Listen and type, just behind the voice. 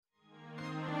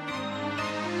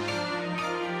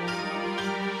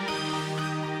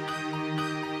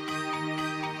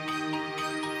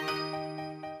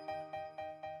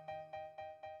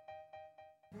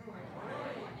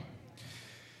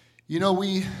You know,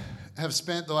 we have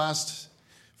spent the last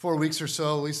 4 weeks or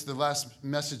so, at least the last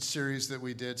message series that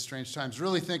we did, Strange Times,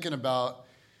 really thinking about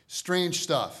strange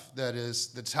stuff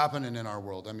that's happening in our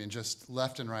world. I mean, just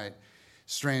left and right,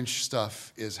 strange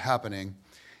stuff is happening.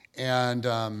 And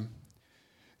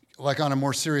like on a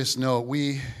more serious note,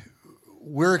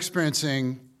 we're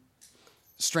experiencing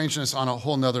strangeness on a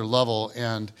whole nother level,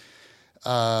 and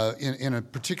in a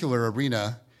particular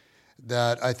arena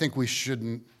that I think we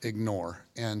shouldn't ignore.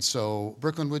 And so,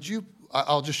 Brooklyn,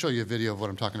 I'll just show you a video of what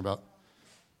I'm talking about.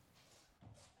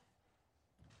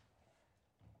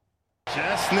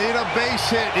 Just need a base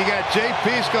hit. You got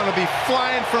JP's going to be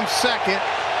flying from second.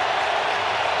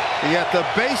 You got the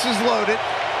bases loaded.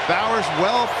 Bauer's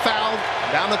well fouled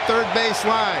down the third base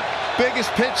line. Biggest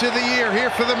pitch of the year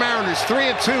here for the Mariners.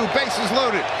 3-2, bases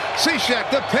loaded. Cishek,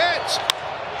 the pitch.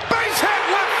 Base hit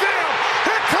left field.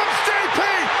 Here comes JP.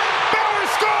 Bauer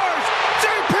scores.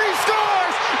 JP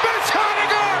scores. Mitch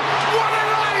Haniger. What a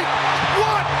night.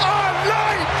 What a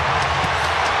night.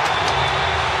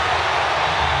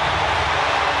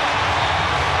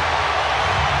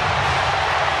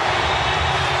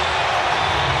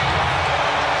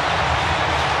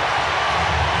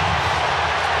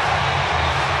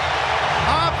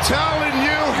 I'm telling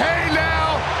you, hey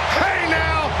now, hey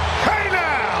now, hey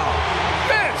now.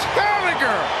 Mitch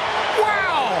Haniger.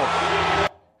 Wow.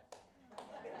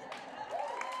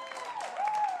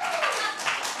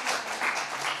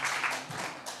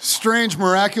 Strange,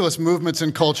 miraculous movements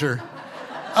in culture.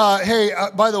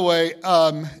 By the way,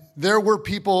 there were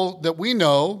people that we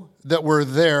know that were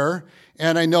there,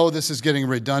 and I know this is getting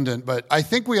redundant, but I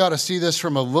think we ought to see this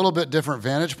from a little bit different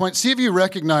vantage point. See if you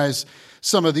recognize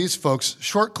some of these folks.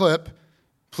 Short clip.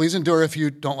 Please endure if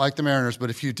you don't like the Mariners, but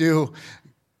if you do,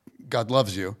 God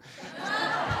loves you.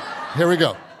 Here we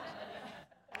go.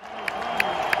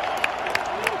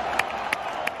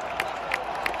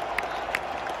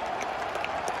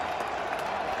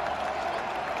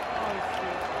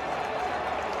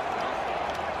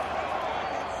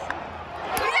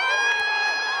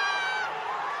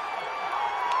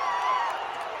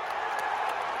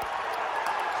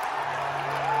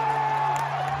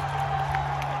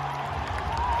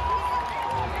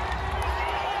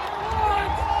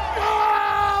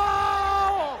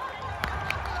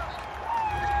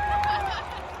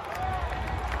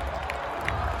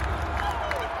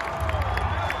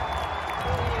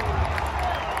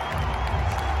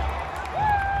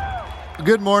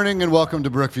 Good morning and welcome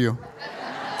to Brookview.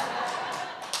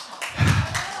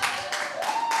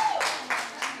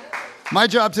 My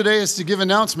job today is to give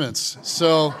announcements.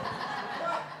 So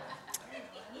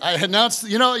I announced,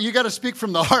 you got to speak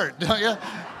from the heart, don't you?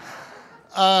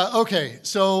 Okay,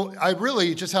 so I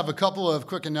really just have a couple of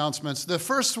quick announcements. The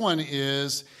first one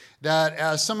is that,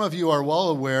 as some of you are well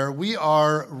aware, we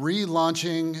are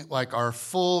relaunching our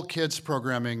full kids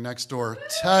programming next door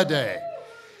today.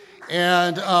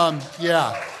 And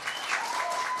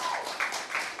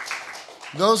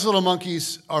those little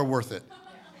monkeys are worth it.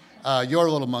 Your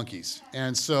little monkeys.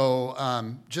 And so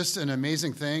just an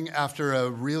amazing thing after a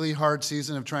really hard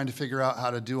season of trying to figure out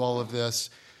how to do all of this.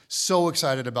 So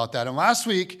excited about that. And last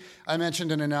week, I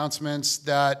mentioned in announcements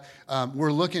that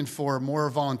we're looking for more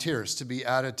volunteers to be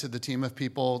added to the team of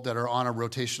people that are on a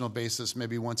rotational basis,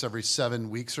 maybe once every 7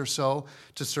 weeks or so,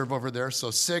 to serve over there. So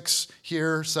 6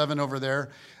 here, 7 over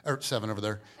there, or 7 over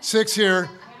there. 6 here,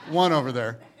 1 over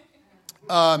there.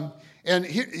 And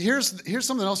here's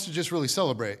something else to just really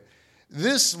celebrate.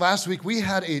 This last week, we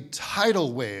had a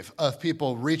tidal wave of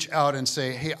people reach out and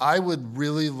say, hey, I would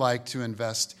really like to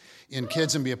invest in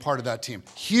kids and be a part of that team.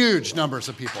 Huge numbers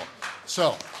of people.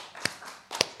 So,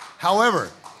 however,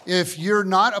 if you're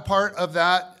not a part of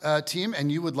that team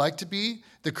and you would like to be,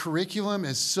 the curriculum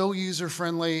is so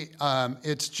user-friendly.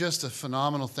 It's just a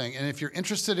phenomenal thing. And if you're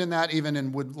interested in that even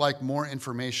and would like more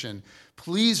information,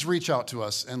 please reach out to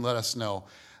us and let us know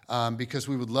because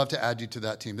we would love to add you to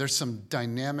that team. There's some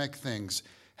dynamic things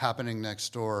happening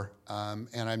next door, and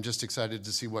I'm just excited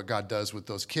to see what God does with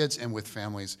those kids and with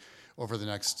families over the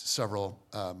next several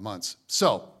months.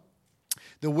 So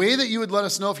the way that you would let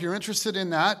us know if you're interested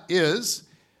in that is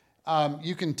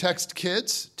you can text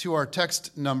kids to our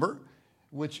text number,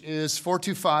 which is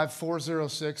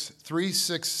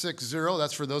 425-406-3660.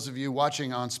 That's for those of you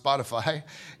watching on Spotify,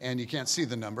 and you can't see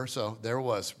the number, so there it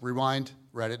was. Rewind,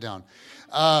 write it down.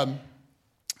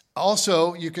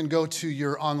 Also, you can go to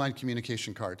your online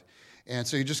communication card. And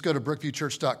so you just go to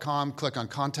brookviewchurch.com, click on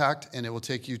Contact, and it will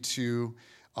take you to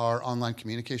our online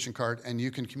communication card, and you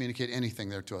can communicate anything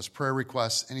there to us, prayer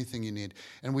requests, anything you need.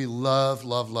 And we love,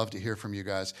 love, love to hear from you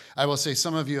guys. I will say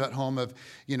some of you at home have,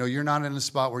 you're not in a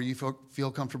spot where you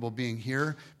feel comfortable being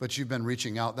here, but you've been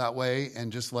reaching out that way and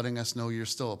just letting us know you're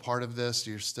still a part of this,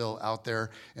 you're still out there,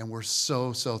 and we're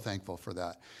so, so thankful for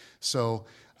that. So,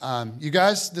 you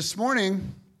guys, this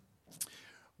morning,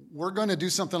 we're going to do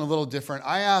something a little different.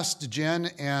 I asked Jen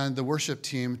and the worship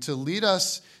team to lead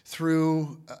us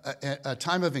through a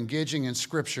time of engaging in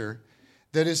Scripture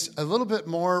that is a little bit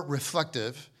more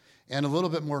reflective and a little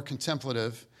bit more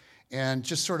contemplative and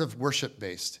just sort of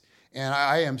worship-based. And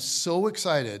I am so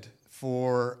excited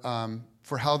for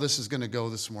how this is going to go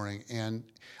this morning. And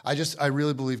I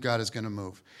really believe God is going to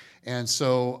move. And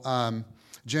so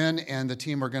Jen and the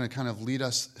team are going to kind of lead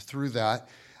us through that.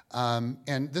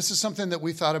 And this is something that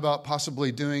we thought about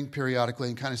possibly doing periodically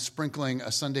and kind of sprinkling a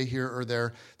Sunday here or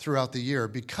there throughout the year,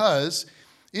 because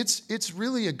it's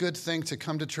really a good thing to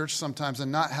come to church sometimes and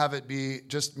not have it be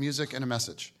just music and a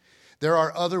message. There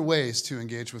are other ways to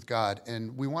engage with God,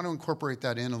 and we want to incorporate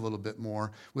that in a little bit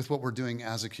more with what we're doing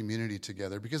as a community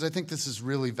together, because I think this is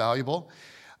really valuable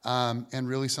and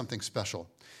really something special.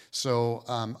 So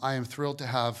I am thrilled to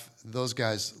have those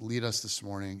guys lead us this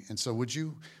morning. And so would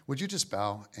you just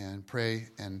bow and pray,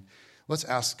 and let's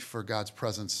ask for God's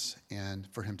presence and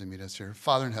for him to meet us here.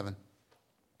 Father in heaven,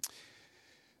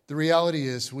 the reality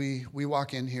is we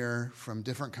walk in here from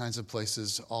different kinds of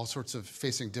places, all sorts of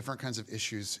facing different kinds of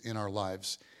issues in our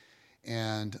lives.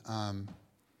 And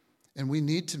we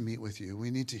need to meet with you.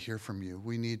 We need to hear from you.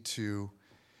 We need to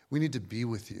be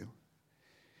with you.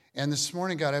 And this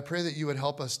morning, God, I pray that you would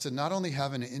help us to not only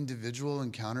have an individual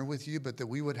encounter with you, but that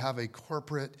we would have a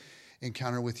corporate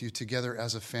encounter with you together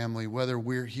as a family, whether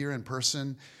we're here in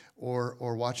person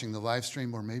or watching the live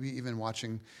stream, or maybe even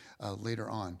watching later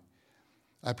on.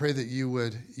 I pray that you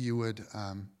would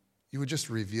just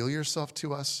reveal yourself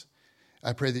to us.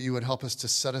 I pray that you would help us to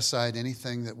set aside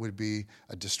anything that would be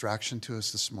a distraction to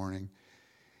us this morning,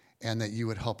 and that you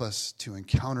would help us to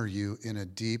encounter you in a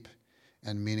deep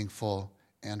and meaningful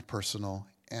and personal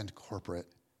and corporate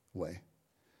way.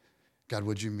 God,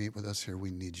 would you meet with us here? We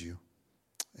need you.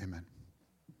 Amen.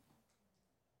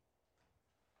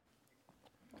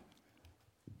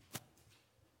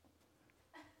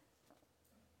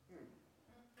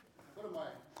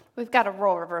 We've got a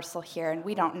role reversal here, and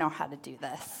we don't know how to do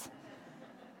this.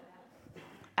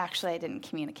 Actually, I didn't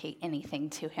communicate anything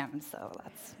to him, so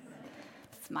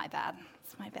that's my bad.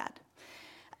 It's my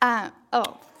bad.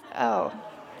 Oh.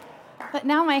 But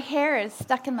now my hair is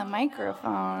stuck in the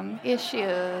microphone.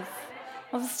 Issues.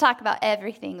 Let's talk about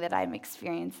everything that I'm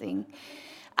experiencing.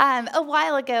 A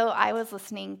while ago, I was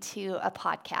listening to a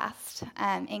podcast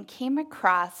and came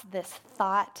across this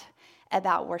thought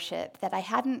about worship that I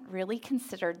hadn't really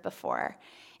considered before.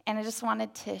 And I just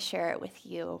wanted to share it with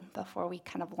you before we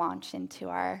kind of launch into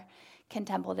our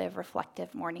contemplative,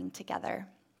 reflective morning together.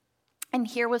 And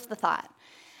here was the thought.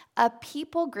 A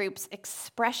people group's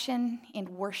expression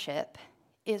in worship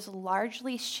is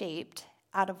largely shaped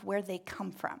out of where they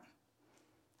come from.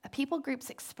 A people group's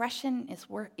expression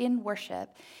in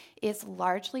worship is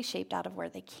largely shaped out of where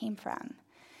they came from.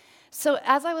 So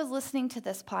as I was listening to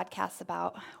this podcast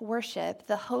about worship,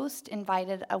 the host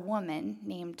invited a woman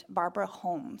named Barbara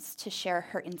Holmes to share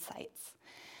her insights.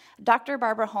 Dr.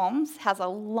 Barbara Holmes has a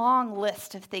long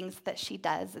list of things that she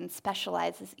does and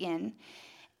specializes in.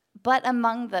 But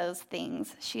among those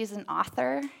things, she's an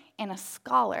author and a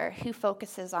scholar who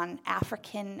focuses on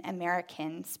African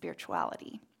American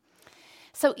spirituality.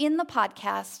 So in the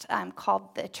podcast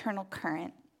called The Eternal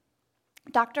Current,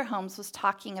 Dr. Holmes was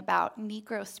talking about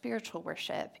Negro spiritual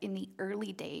worship in the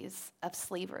early days of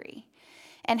slavery,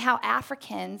 and how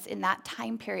Africans in that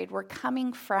time period were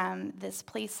coming from this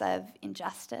place of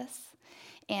injustice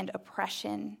and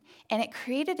oppression, and it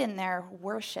created in their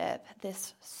worship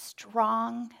this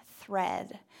strong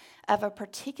thread of a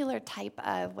particular type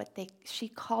of she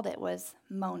called it was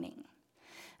moaning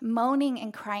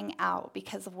and crying out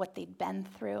because of what they'd been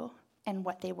through and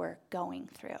what they were going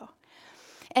through.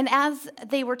 And as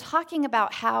they were talking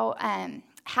about how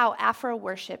Afro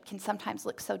worship can sometimes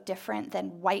look so different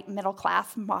than white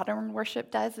middle-class modern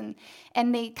worship does,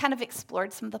 and they kind of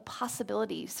explored some of the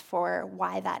possibilities for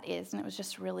why that is, and it was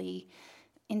just really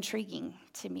intriguing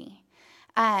to me.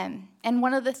 And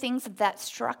one of the things that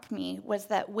struck me was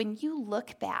that when you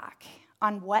look back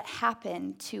on what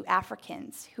happened to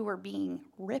Africans who were being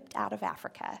ripped out of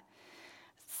Africa,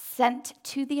 sent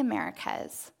to the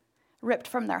Americas, ripped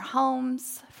from their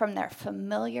homes, from their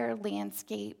familiar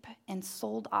landscape, and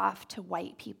sold off to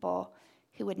white people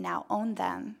who would now own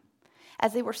them,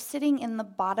 as they were sitting in the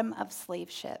bottom of slave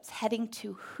ships, heading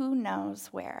to who knows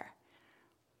where.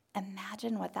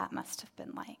 Imagine what that must have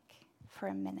been like for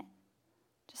a minute.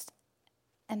 Just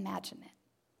imagine it.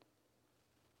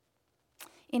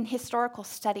 In historical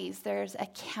studies, there's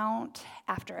account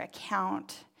after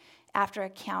account after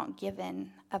account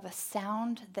given of a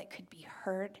sound that could be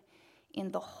heard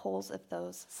in the hulls of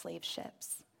those slave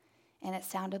ships. And it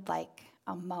sounded like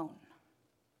a moan.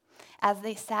 As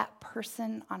they sat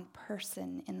person on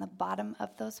person in the bottom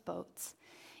of those boats,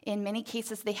 in many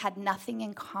cases they had nothing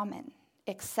in common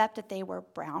except that they were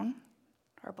brown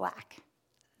or black.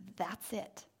 That's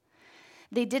it.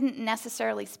 They didn't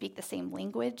necessarily speak the same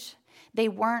language. They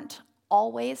weren't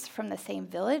always from the same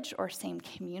village or same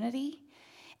community.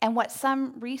 And what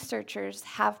some researchers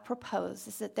have proposed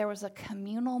is that there was a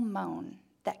communal moan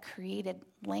that created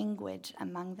language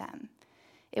among them.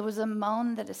 It was a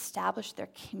moan that established their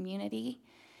community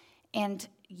and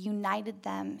united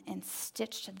them and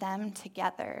stitched them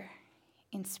together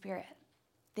in spirit.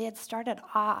 They had started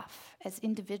off as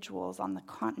individuals on the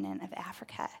continent of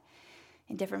Africa,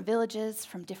 in different villages,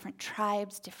 from different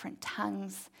tribes, different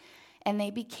tongues, and they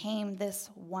became this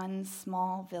one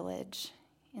small village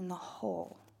in the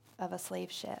hull of a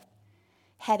slave ship,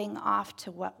 heading off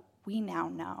to what we now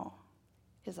know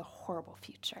is a horrible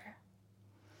future.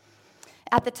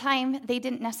 At the time, they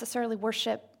didn't necessarily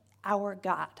worship our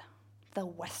God, the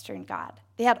Western God.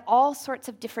 They had all sorts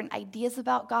of different ideas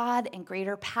about God and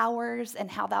greater powers and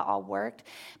how that all worked,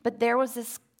 but there was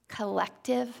this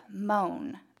collective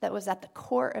moan that was at the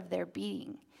core of their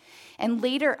being. And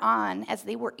later on, as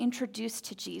they were introduced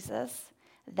to Jesus,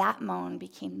 that moan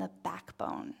became the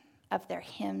backbone of their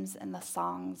hymns and the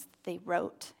songs they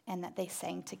wrote and that they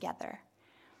sang together.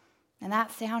 And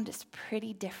that sound is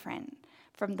pretty different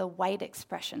from the white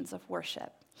expressions of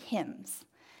worship, hymns,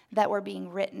 that were being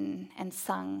written and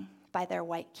sung by their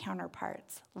white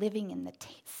counterparts, living in the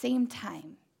same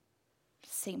time,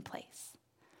 same place.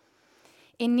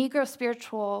 In Negro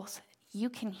spirituals, you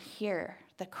can hear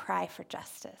the cry for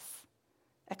justice,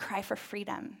 a cry for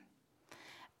freedom,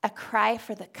 a cry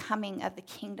for the coming of the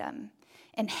kingdom,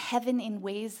 and heaven in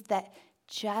ways that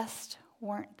just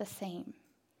weren't the same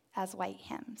as white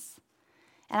hymns.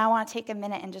 And I want to take a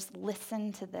minute and just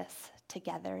listen to this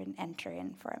together and enter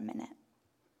in for a minute.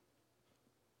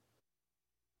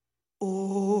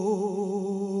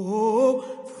 Oh,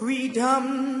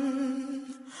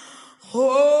 freedom.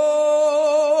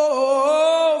 Oh,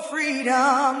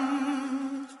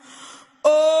 freedom.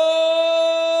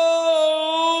 Oh,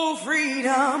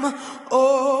 freedom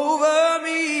over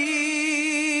me.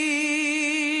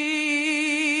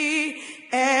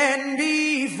 And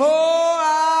before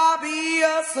I'll be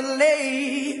a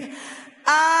slave,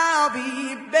 I'll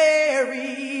be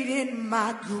buried in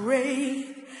my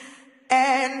grave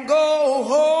and go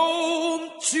home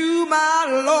to my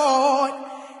Lord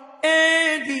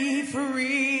and be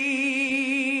free.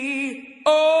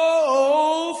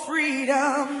 Oh,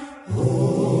 freedom.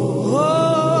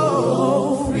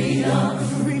 Oh, freedom.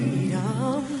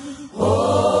 Freedom.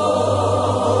 Oh,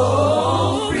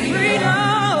 freedom.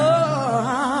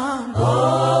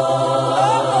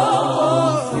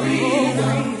 Oh,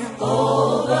 freedom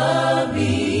over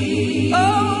me.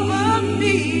 Over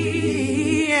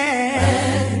me.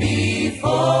 And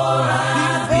before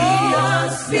I be a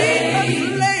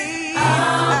slave,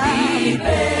 I'll be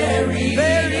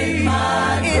buried in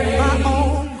my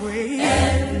own grave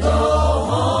and go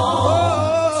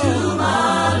home to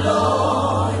my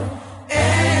Lord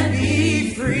and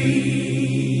be free.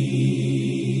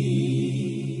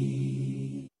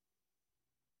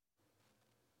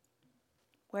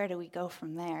 Where do we go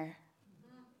from there?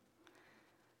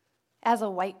 As a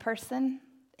white person,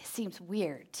 it seems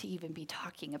weird to even be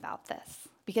talking about this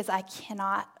because I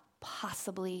cannot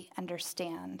possibly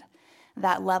understand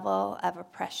that level of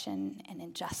oppression and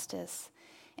injustice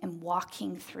and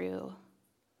walking through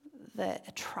the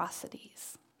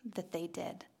atrocities that they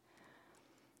did.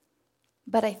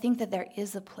 But I think that there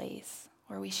is a place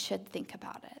where we should think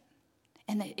about it.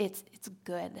 And it's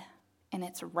good and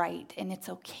it's right and it's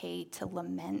okay to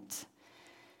lament,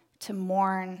 to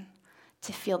mourn,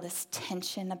 to feel this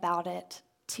tension about it,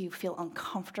 to feel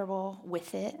uncomfortable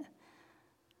with it,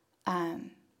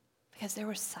 because there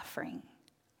was suffering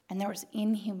and there was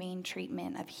inhumane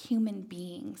treatment of human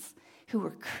beings who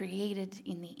were created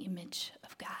in the image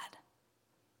of God.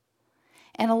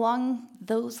 And along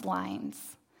those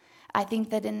lines, I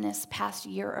think that in this past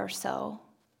year or so,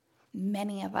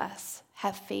 many of us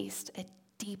have faced a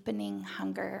deepening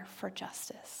hunger for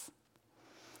justice.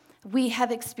 We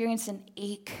have experienced an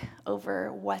ache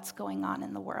over what's going on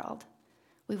in the world.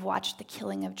 We've watched the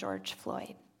killing of George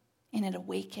Floyd, and it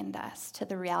awakened us to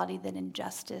the reality that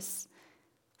injustice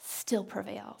still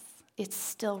prevails. It's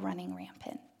still running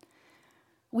rampant.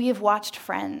 We have watched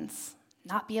friends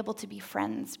not be able to be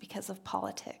friends because of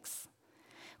politics.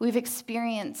 We've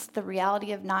experienced the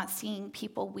reality of not seeing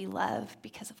people we love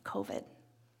because of COVID.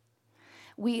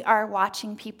 We are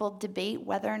watching people debate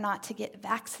whether or not to get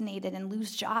vaccinated and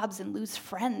lose jobs and lose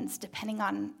friends depending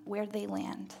on where they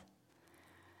land.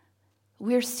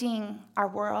 We're seeing our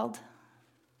world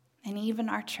and even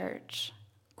our church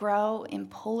grow in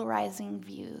polarizing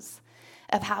views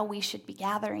of how we should be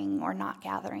gathering or not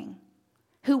gathering,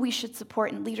 who we should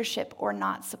support in leadership or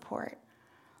not support.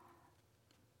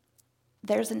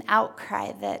 There's an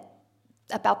outcry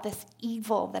about this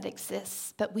evil that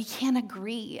exists, but we can't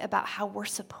agree about how we're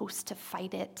supposed to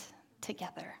fight it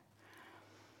together.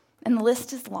 And the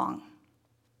list is long.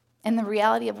 And the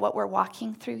reality of what we're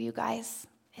walking through, you guys,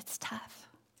 it's tough.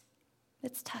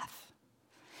 It's tough.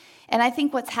 And I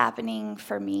think what's happening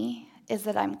for me is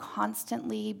that I'm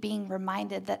constantly being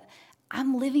reminded that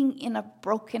I'm living in a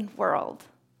broken world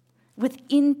with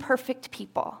imperfect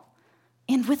people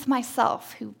and with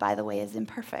myself, who, by the way, is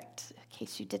imperfect, in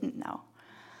case you didn't know.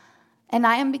 And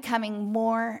I am becoming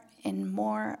more and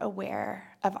more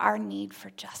aware of our need for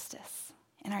justice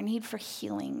and our need for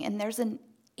healing. And there's an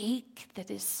ache that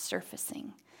is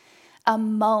surfacing, a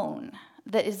moan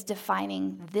that is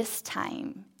defining this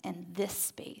time and this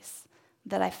space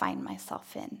that I find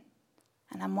myself in.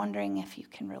 And I'm wondering if you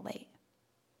can relate.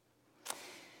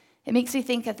 It makes me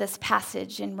think of this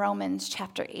passage in Romans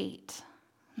chapter 8.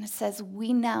 And it says,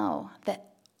 we know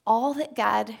that all that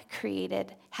God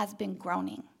created has been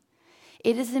groaning.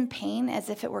 It is in pain as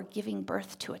if it were giving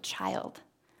birth to a child.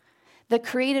 The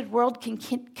created world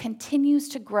continues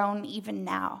to groan even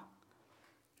now.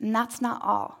 And that's not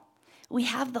all. We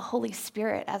have the Holy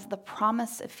Spirit as the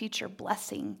promise of future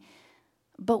blessing,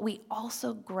 but we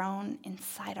also groan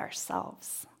inside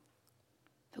ourselves.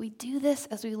 We do this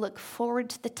as we look forward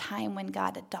to the time when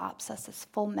God adopts us as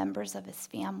full members of his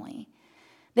family.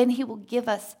 Then he will give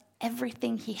us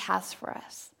everything he has for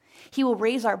us. He will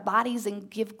raise our bodies and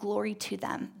give glory to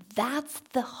them. That's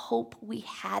the hope we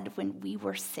had when we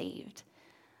were saved.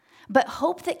 But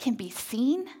hope that can be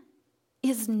seen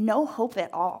is no hope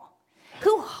at all.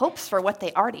 Who hopes for what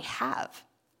they already have?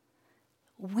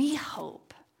 We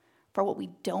hope for what we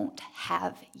don't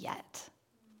have yet.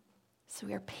 So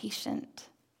we are patient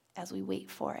as we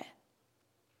wait for it.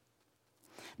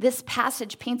 This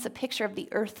passage paints a picture of the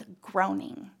earth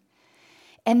groaning,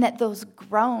 and that those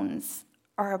groans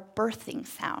are a birthing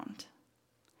sound.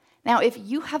 Now, if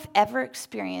you have ever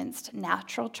experienced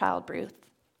natural childbirth,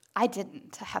 I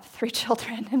didn't. I have 3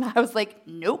 children, and I was like,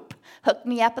 nope, hook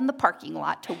me up in the parking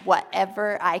lot to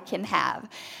whatever I can have.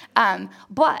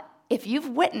 But if you've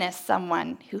witnessed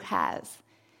someone who has,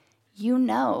 you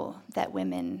know that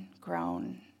women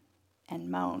groan and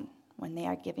moan when they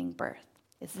are giving birth.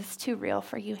 Is this too real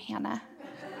for you, Hannah?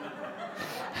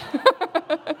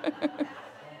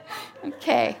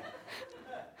 Okay.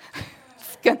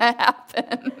 It's gonna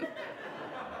happen.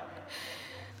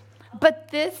 But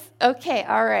this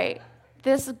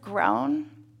groan,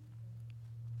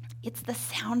 it's the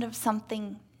sound of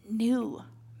something new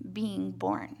being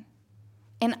born.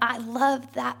 And I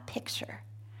love that picture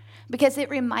because it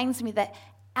reminds me that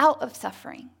out of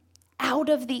suffering, out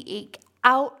of the ache,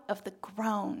 out of the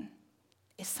groan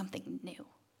is something new.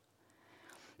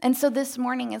 And so this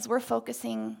morning, as we're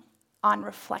focusing on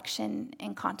reflection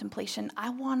and contemplation,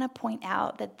 I want to point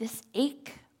out that this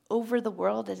ache over the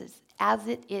world as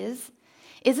it is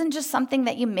isn't just something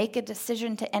that you make a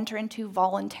decision to enter into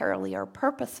voluntarily or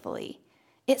purposefully.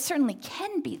 It certainly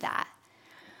can be that.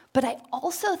 But I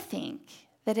also think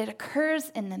that it occurs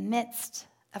in the midst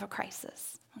of a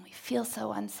crisis when we feel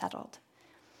so unsettled.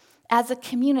 As a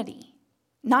community,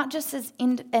 not just as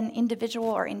an individual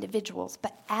or individuals,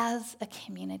 but as a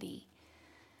community,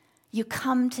 you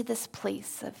come to this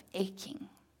place of aching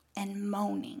and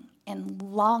moaning and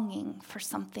longing for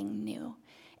something new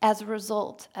as a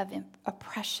result of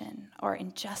oppression or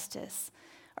injustice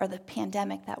or the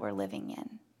pandemic that we're living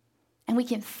in. And we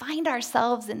can find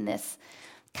ourselves in this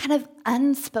kind of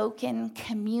unspoken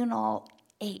communal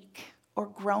ache or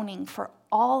groaning for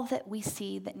all that we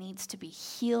see that needs to be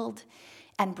healed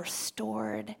and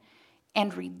restored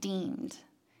and redeemed.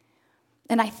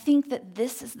 And I think that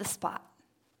this is the spot.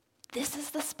 This is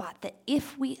the spot that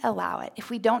if we allow it, if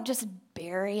we don't just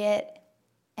bury it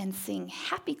and sing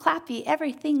happy clappy,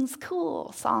 everything's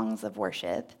cool songs of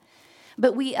worship,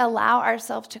 but we allow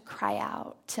ourselves to cry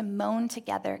out, to moan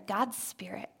together, God's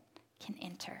Spirit can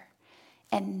enter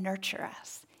and nurture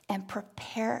us and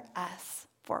prepare us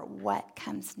for what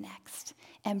comes next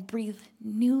and breathe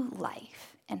new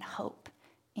life and hope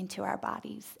into our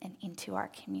bodies and into our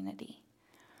community.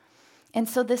 And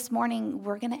so this morning,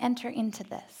 we're going to enter into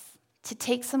this, to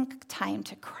take some time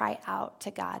to cry out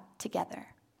to God together,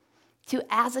 to,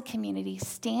 as a community,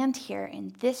 stand here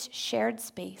in this shared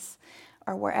space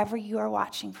or wherever you are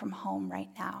watching from home right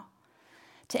now,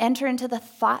 to enter into the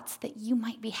thoughts that you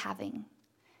might be having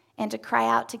and to cry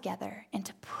out together and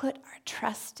to put our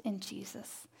trust in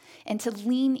Jesus and to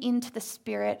lean into the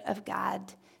Spirit of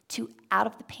God to, out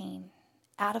of the pain,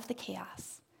 out of the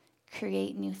chaos,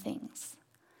 create new things.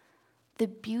 The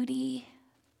beauty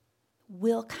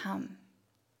will come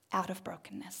out of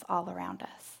brokenness all around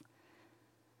us.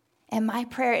 And my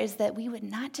prayer is that we would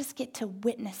not just get to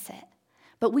witness it,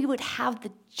 but we would have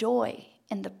the joy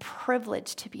and the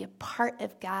privilege to be a part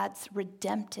of God's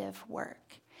redemptive work.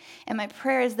 And my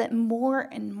prayer is that more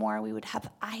and more we would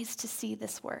have eyes to see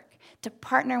this work, to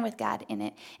partner with God in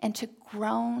it, and to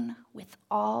groan with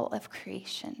all of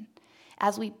creation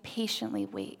as we patiently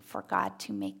wait for God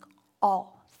to make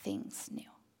all things new.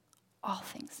 All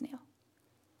things new.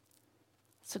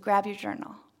 So grab your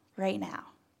journal right now,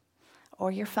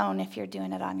 or your phone if you're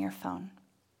doing it on your phone.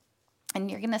 And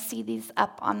you're going to see these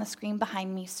up on the screen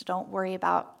behind me, so don't worry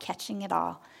about catching it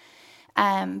all.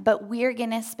 But we're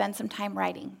going to spend some time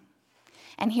writing.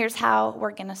 And here's how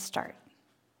we're going to start.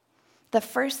 The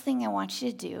first thing I want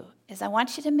you to do is I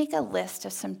want you to make a list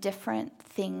of some different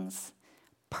things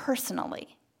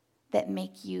personally that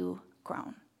make you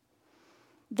groan.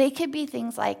 They could be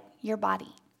things like your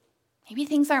body. Maybe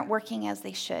things aren't working as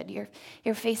they should.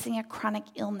 You're facing a chronic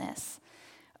illness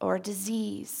or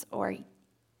disease, or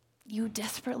you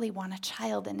desperately want a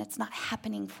child and it's not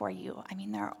happening for you. I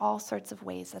mean, there are all sorts of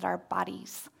ways that our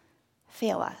bodies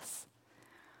fail us.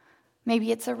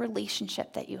 Maybe it's a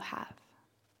relationship that you have.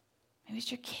 Maybe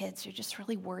it's your kids. You're just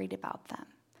really worried about them.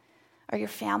 Or your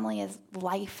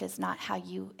life is not how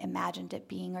you imagined it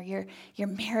being. Or your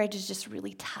marriage is just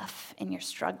really tough and you're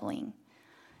struggling.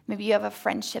 Maybe you have a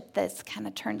friendship that's kind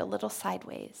of turned a little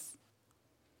sideways.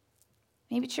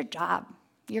 Maybe it's your job,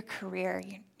 your career.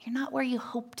 You're not where you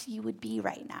hoped you would be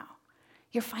right now.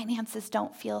 Your finances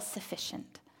don't feel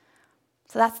sufficient.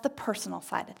 So that's the personal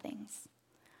side of things.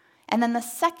 And then the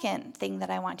second thing that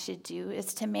I want you to do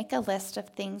is to make a list of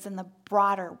things in the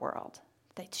broader world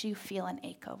that you feel an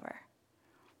ache over.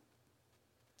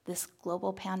 This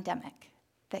global pandemic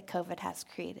that COVID has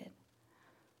created.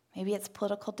 Maybe it's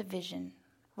political division,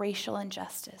 racial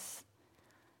injustice,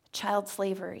 child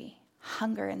slavery,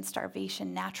 hunger and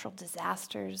starvation, natural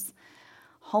disasters,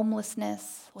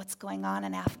 homelessness, what's going on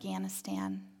in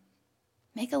Afghanistan.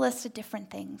 Make a list of different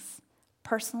things,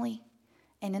 personally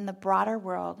and in the broader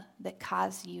world, that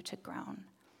cause you to groan.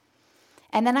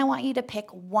 And then I want you to pick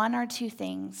one or two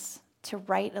things to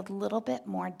write a little bit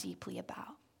more deeply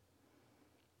about.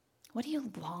 What do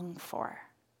you long for?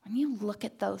 When you look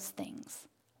at those things,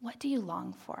 what do you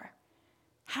long for?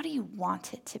 How do you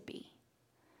want it to be?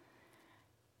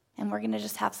 And we're going to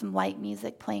just have some light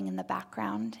music playing in the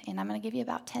background, and I'm going to give you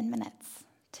about 10 minutes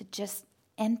to just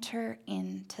enter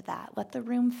into that. Let the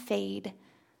room fade.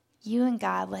 You and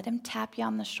God, let him tap you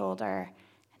on the shoulder,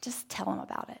 and just tell him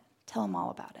about it. Tell him all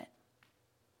about it.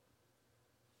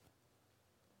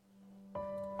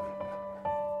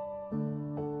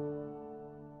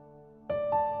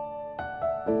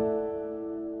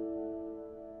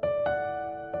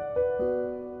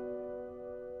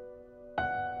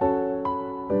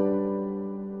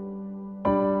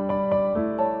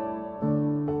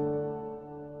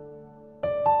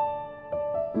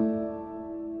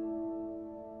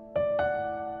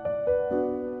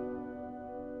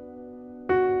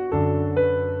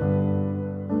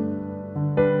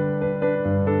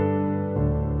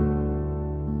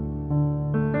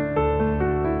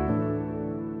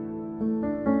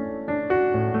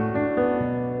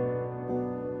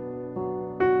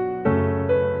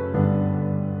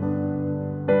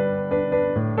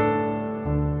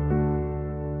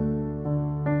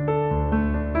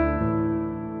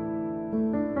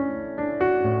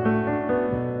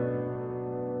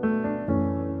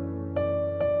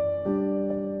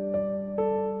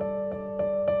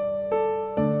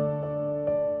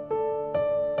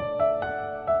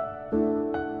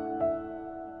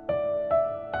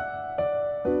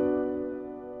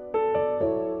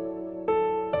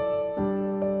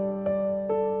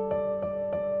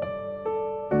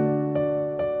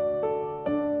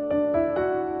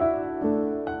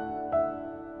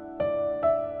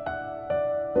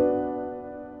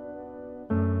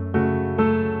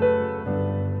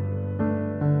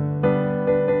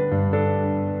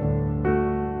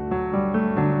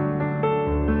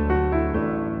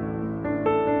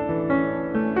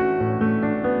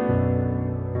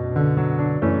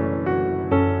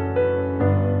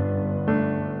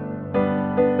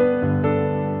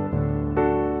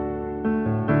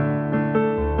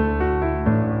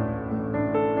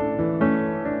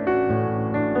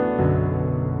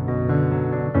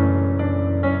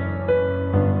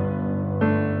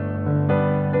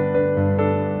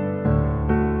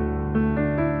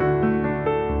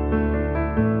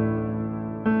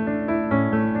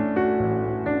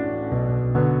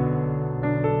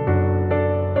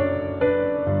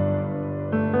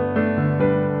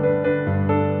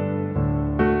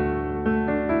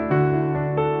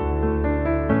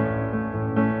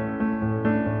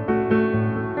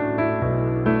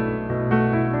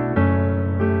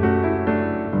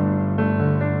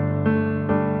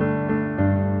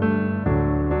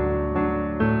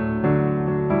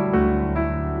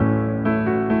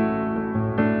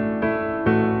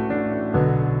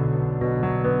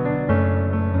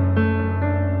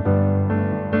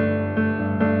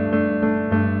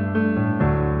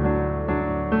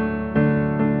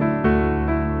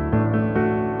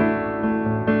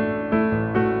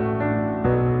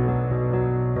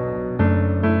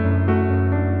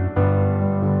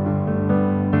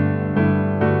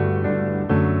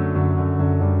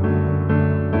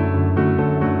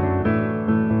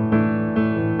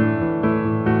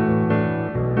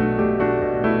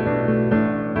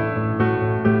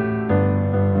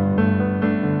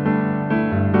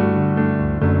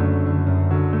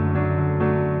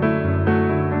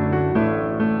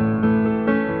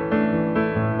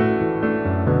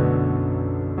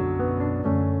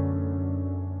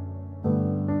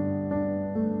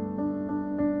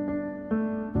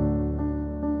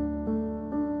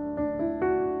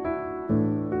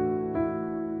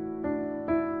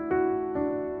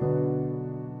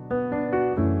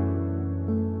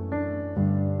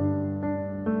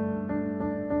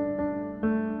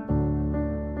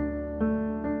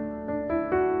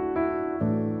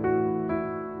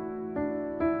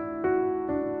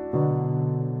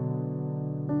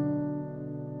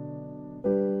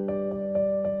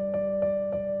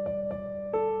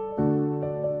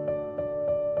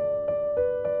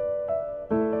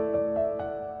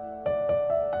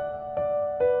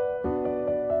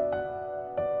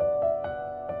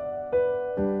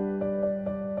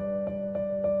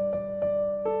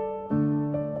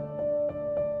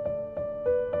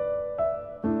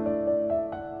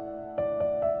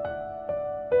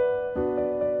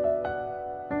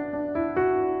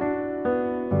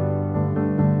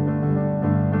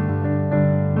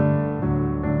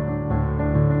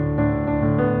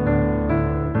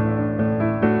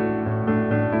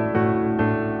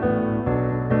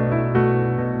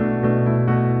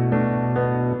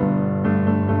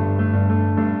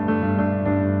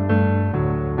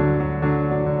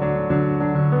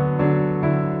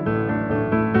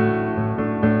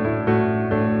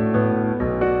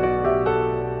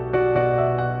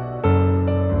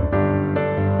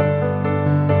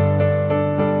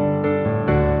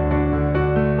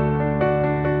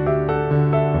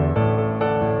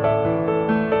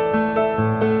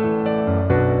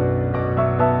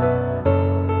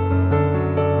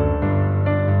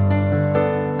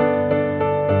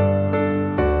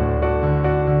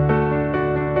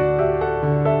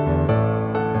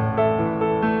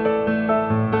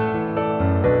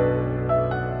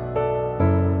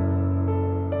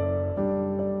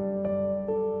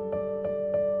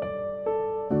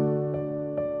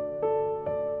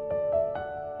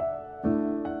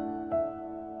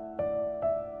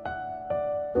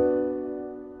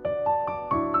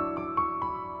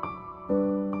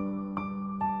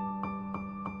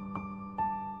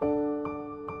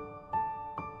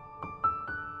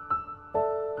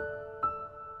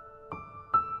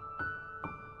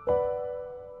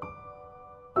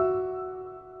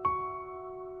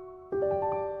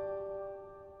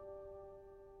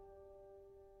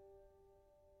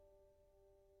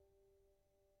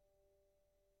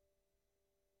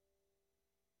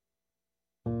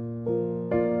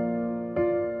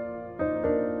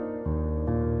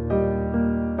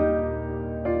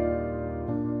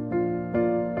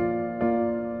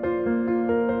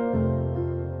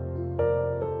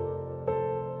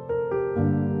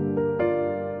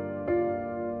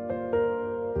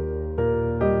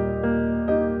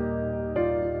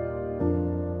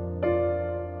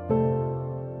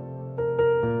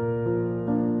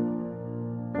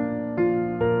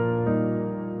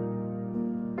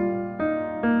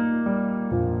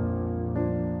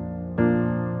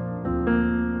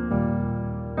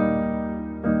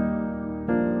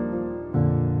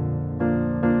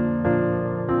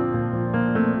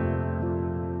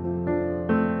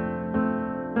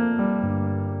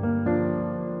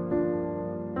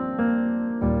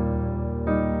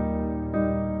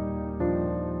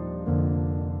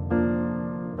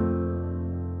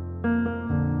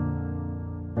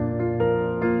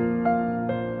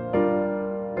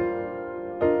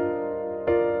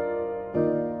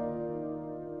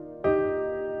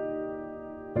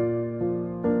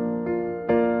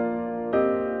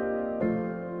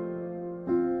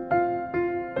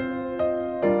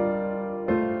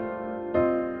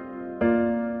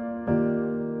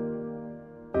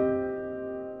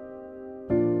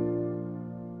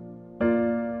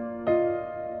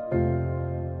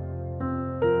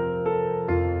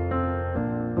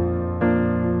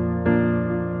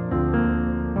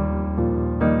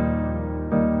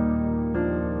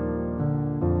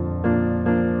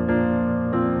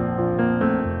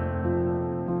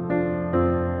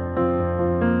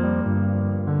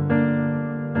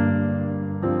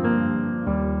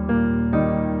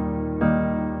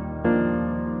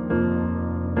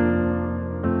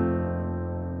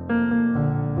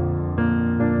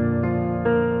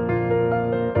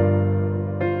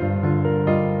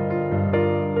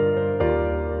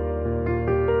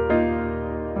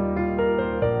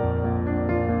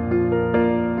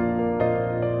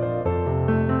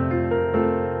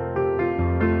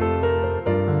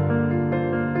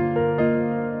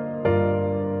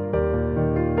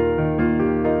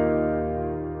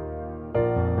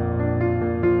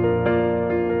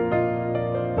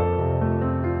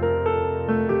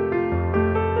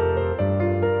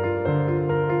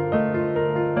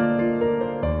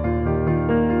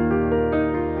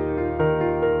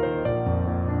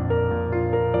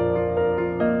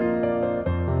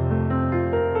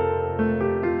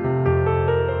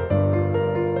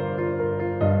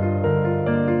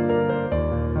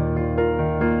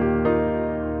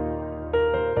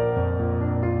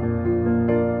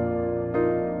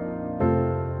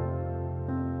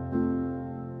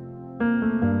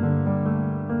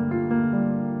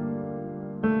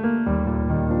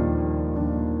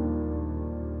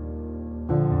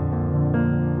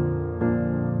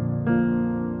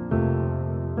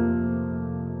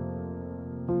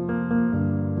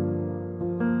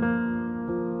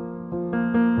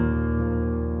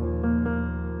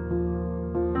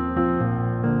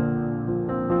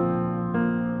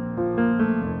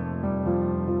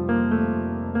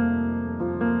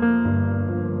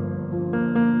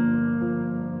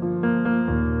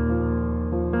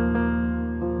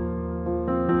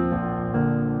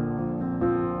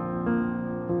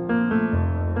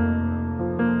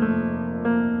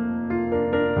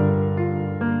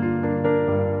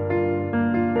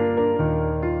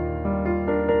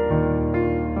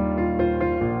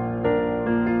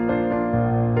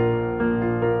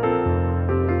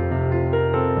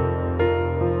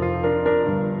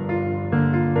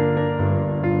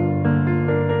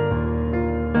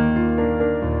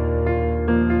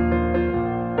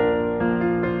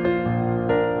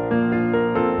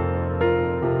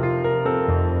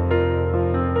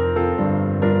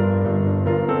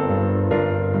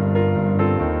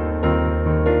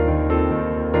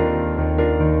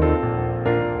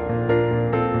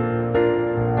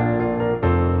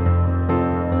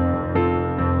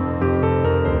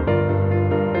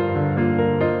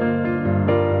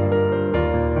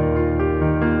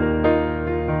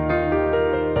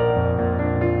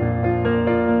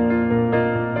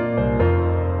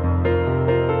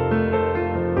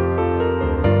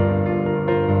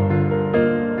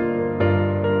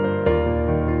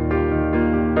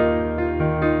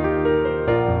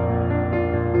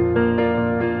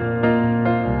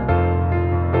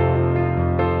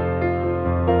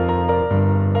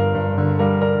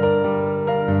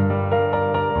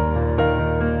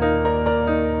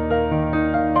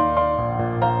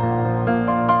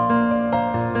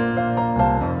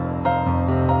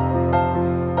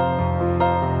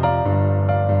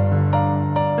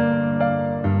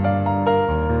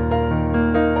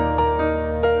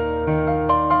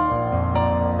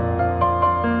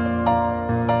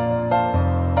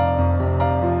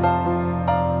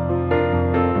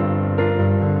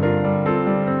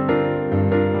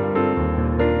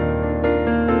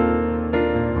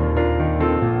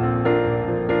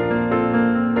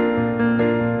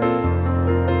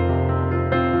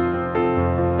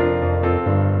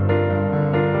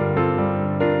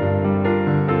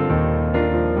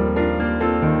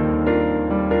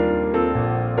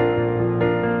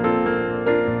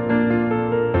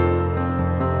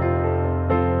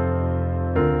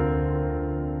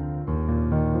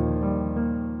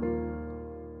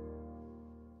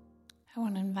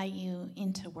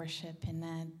 worship in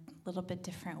a little bit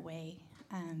different way.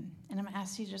 And I'm going to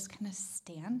ask you to just kind of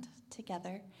stand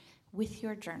together with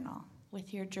your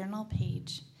journal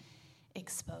page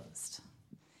exposed.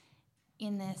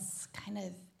 In this kind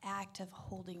of act of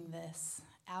holding this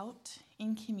out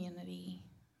in community,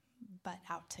 but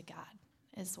out to God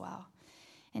as well.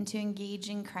 And to engage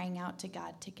in crying out to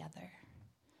God together.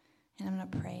 And I'm going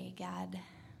to pray, God,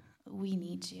 we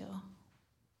need you.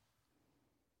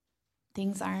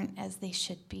 Things aren't as they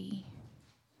should be.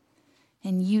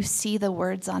 And you see the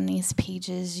words on these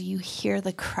pages. You hear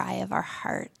the cry of our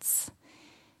hearts.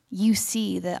 You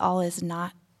see that all is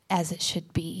not as it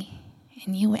should be.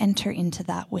 And you enter into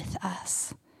that with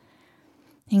us.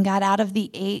 And God, out of the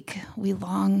ache, we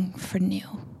long for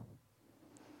new.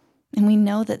 And we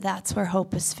know that that's where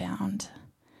hope is found.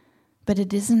 But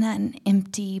it isn't an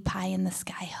empty pie in the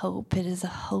sky hope. It is a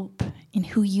hope in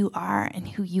who you are and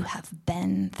who you have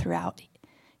been throughout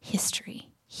history,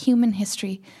 human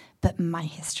history, but my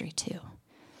history too.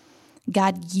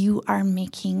 God, you are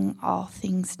making all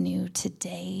things new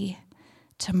today,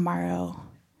 tomorrow,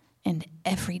 and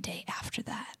every day after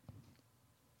that.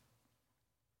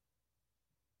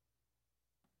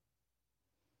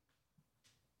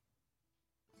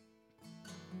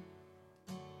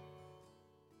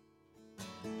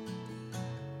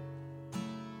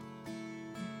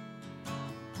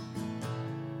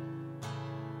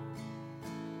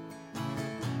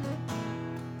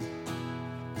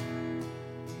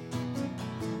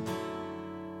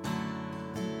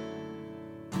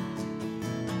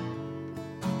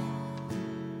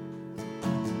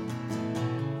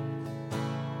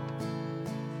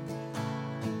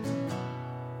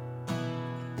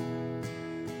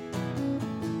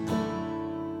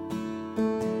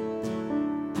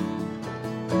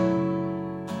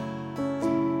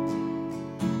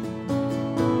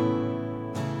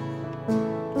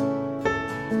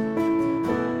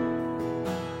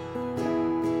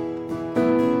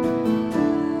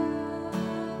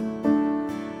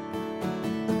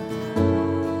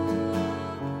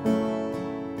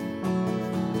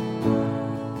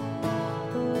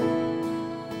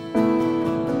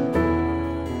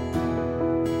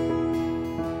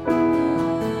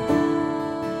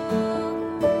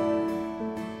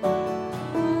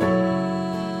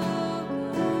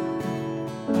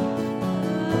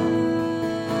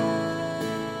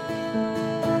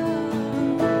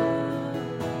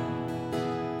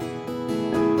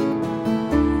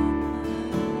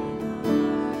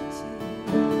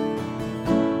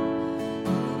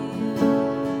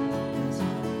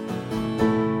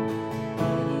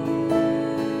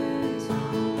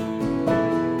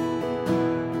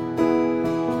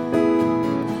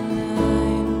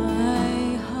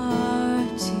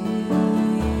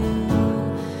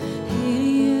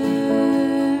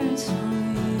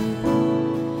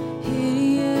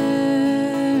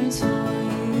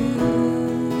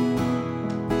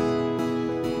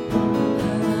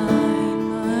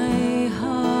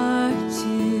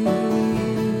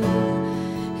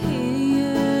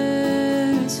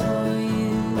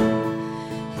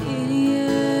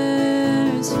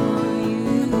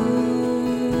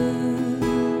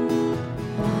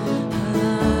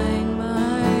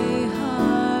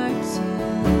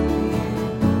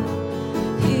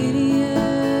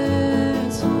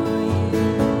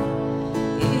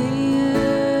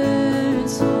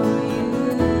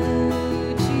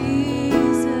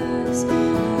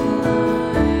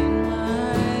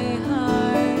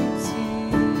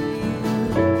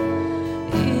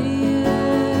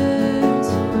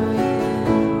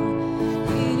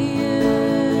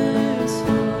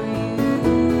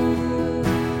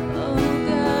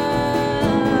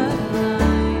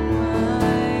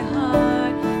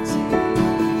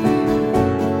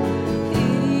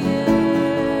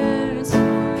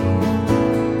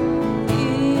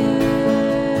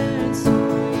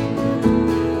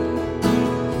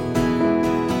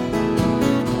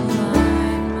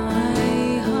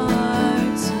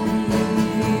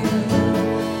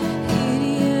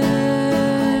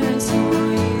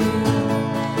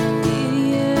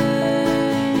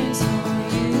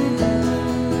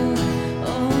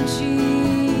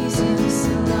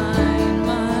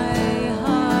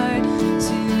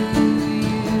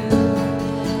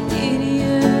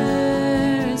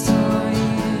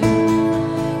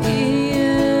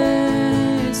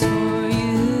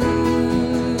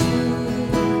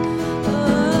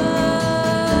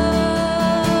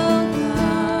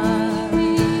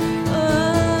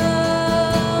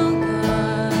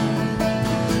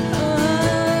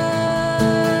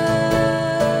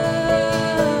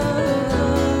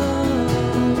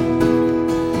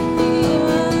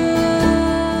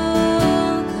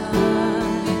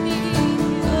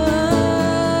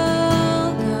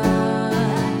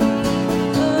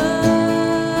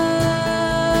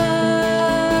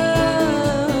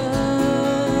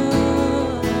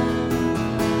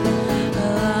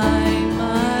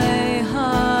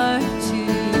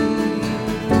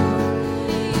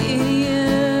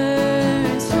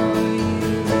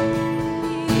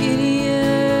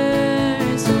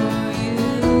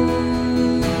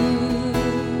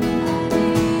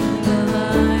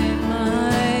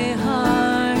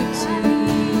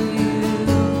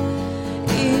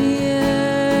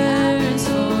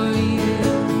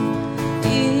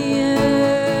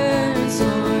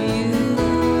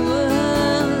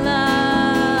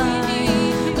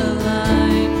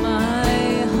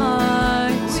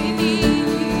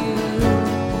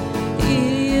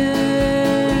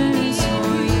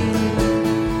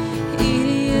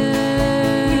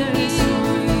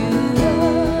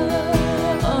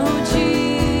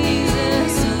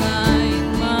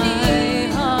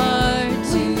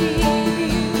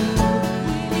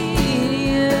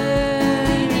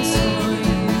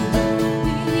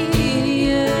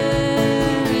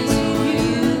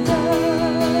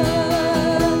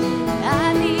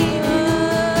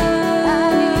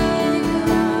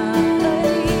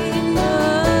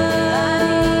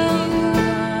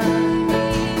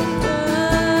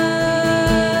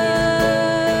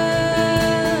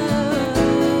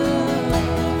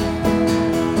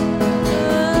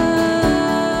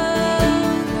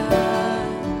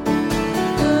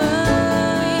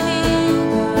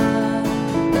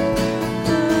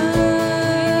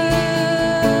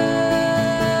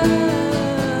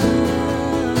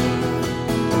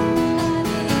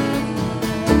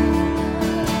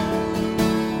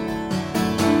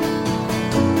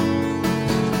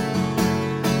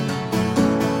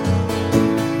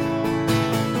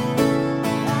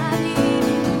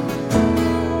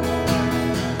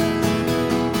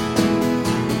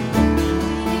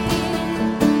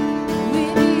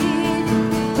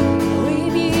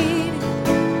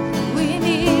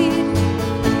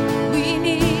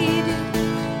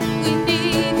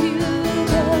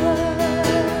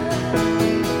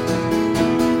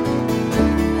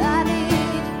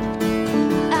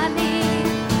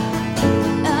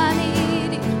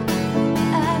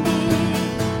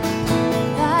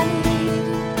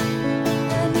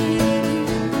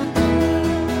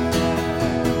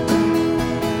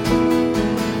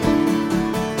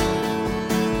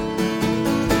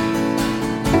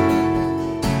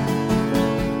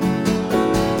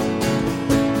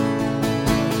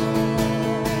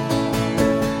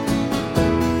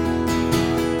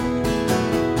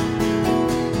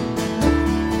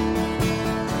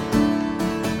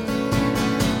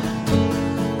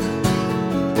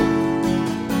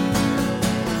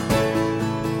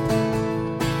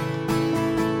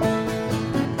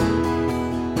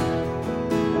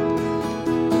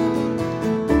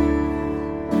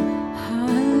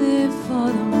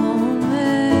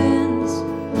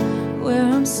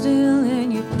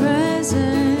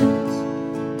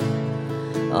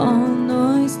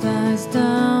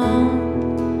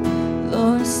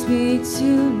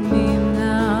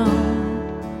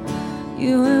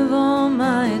 You have all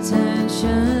my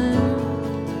attention.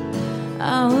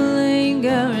 I will linger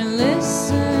and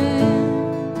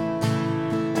listen.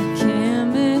 I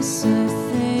can't miss a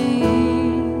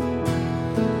thing.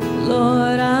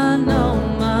 Lord, I know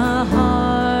my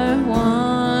heart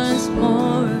wants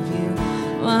more of you.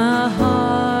 My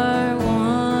heart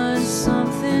wants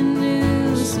something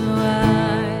new, so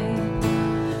I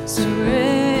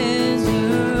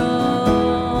surrender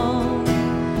all.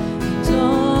 And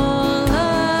all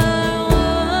I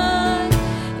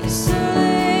want is to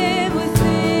live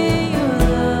within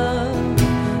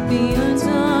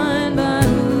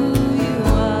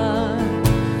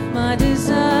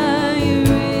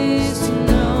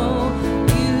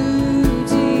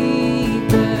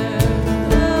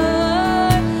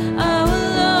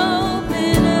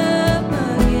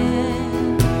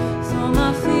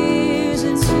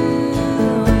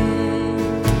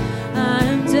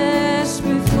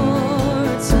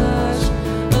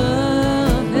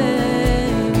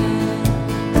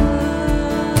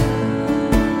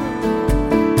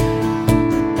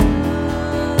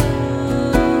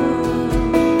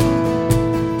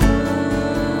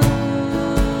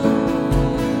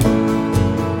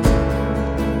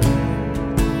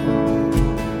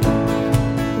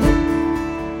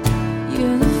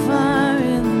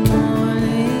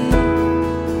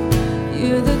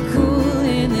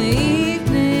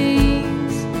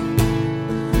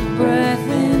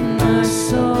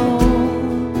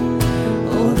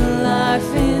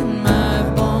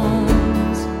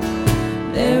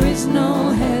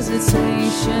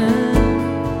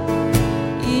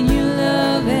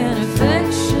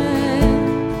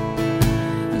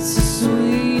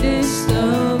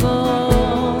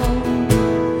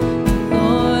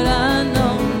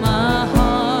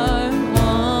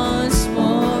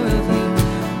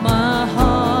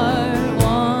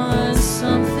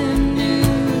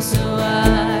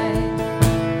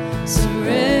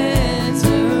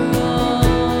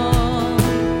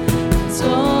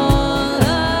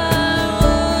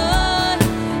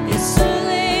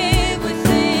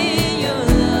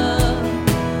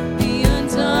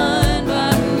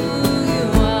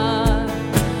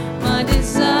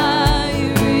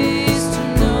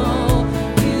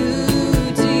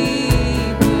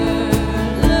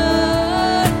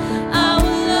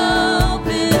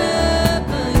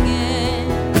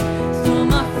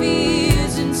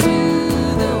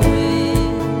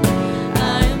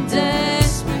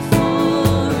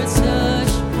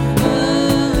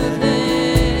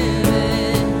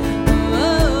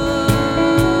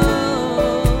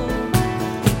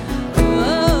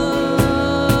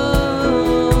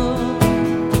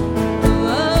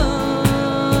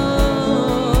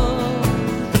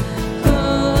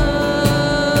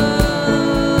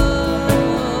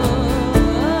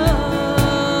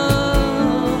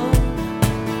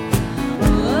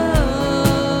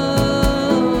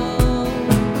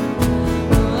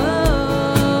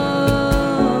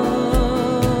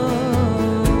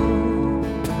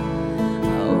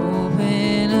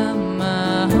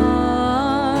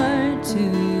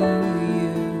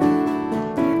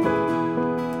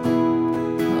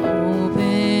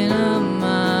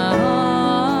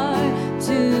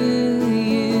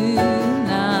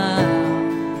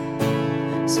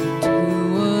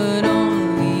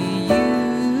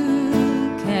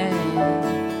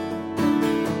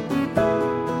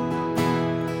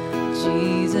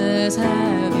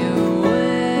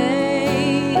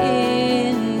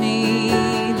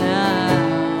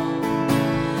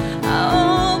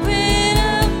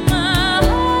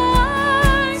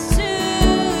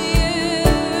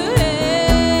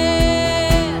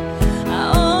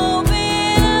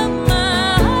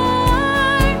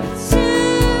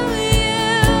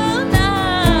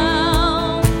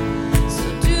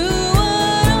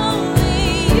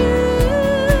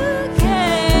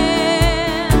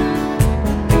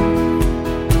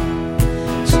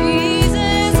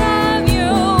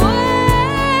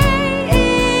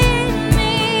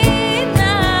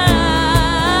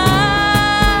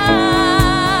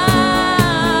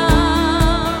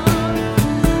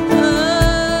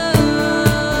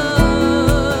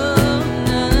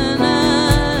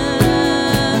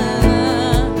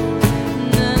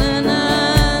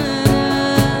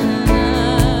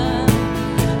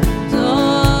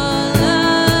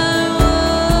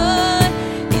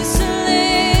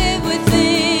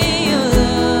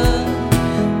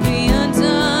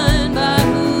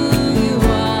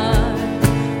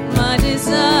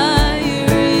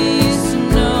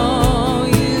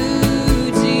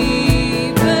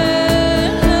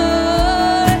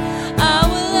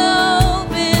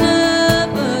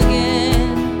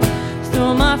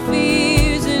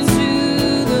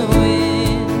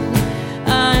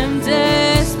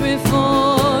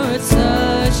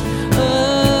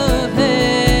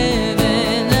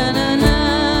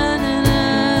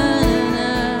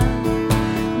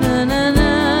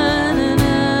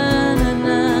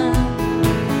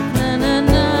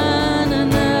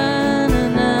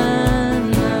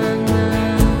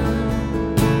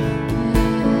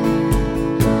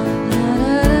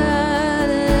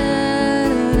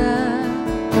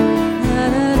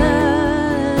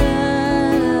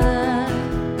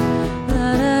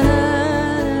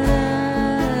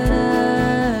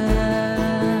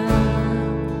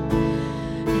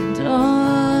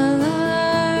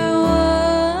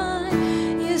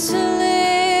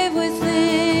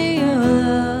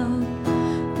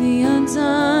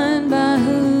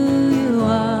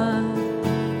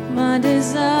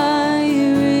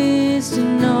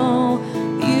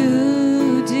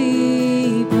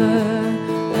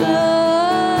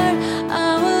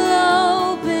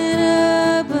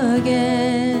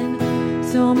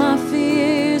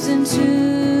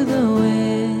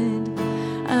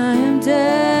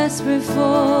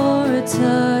the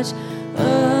touch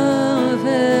of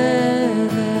heaven.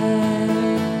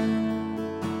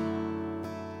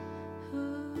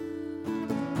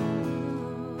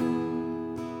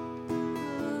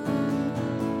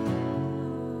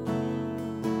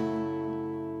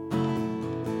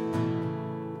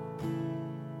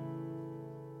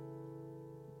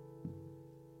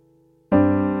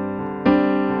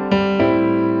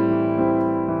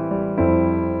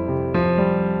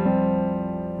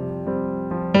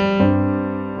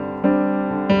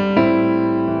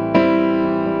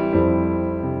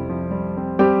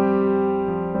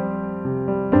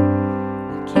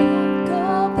 Can't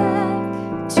go back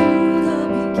to the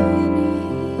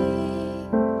beginning.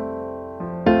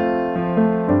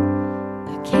 I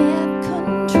can't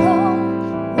control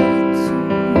what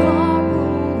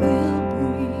tomorrow will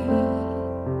bring,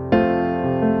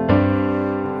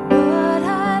 but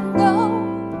I know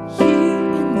here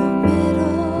in the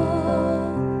middle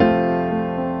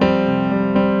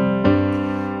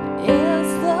is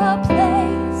the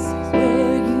place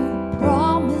where you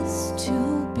promised to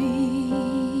be.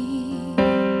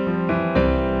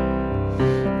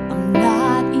 I'm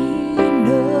not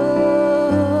enough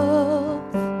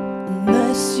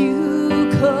unless you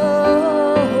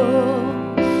come.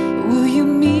 Will you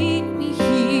meet me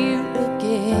here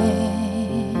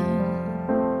again?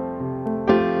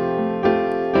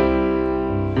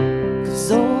 'Cause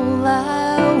all I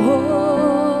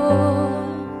want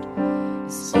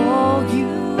is all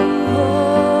you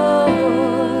are.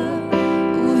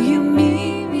 Will you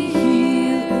meet me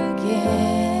here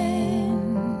again?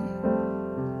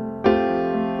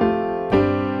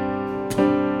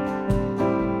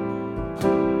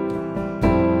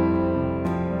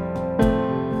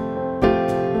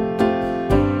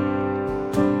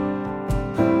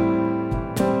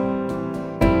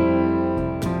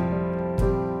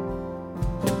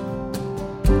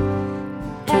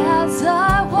 As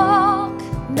I walk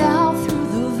now through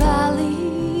the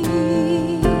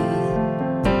valley,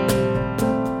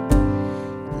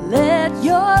 let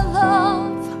your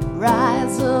love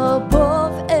rise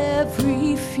above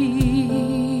every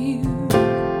fear,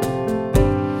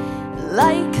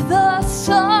 like the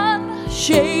sun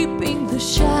shaping the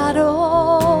shadow.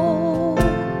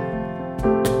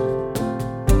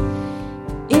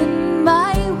 In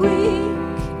my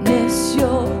weakness,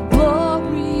 your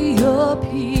glory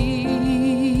appears.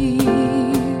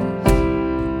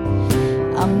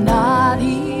 I'm not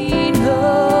enough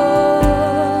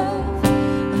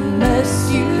unless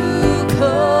you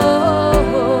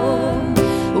come.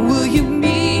 Will you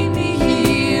meet me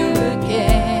here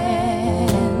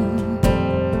again?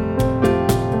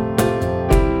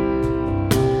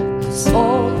 'Cause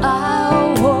all I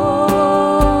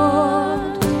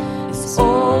want is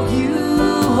all you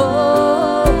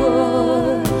are.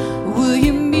 Will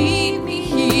you meet me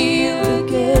here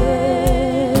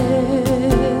again?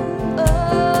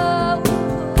 Oh.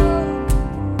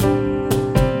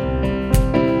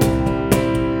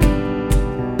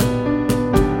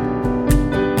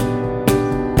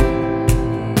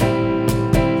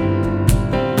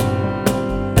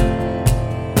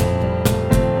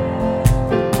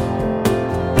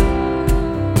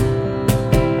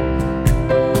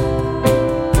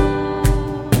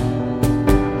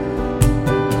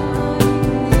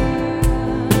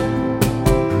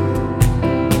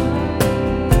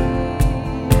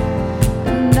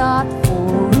 Not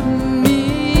for a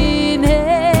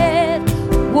minute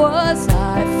was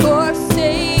I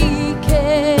forsaken.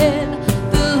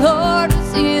 The Lord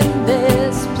is in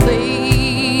this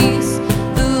place.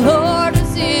 The Lord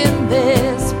is in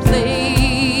this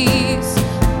place.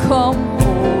 Come,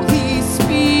 Holy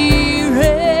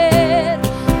Spirit,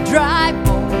 dry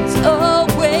bones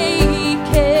awaken.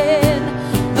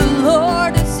 The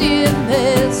Lord is in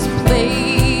this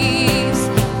place.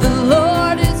 The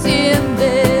Lord is in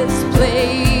this place.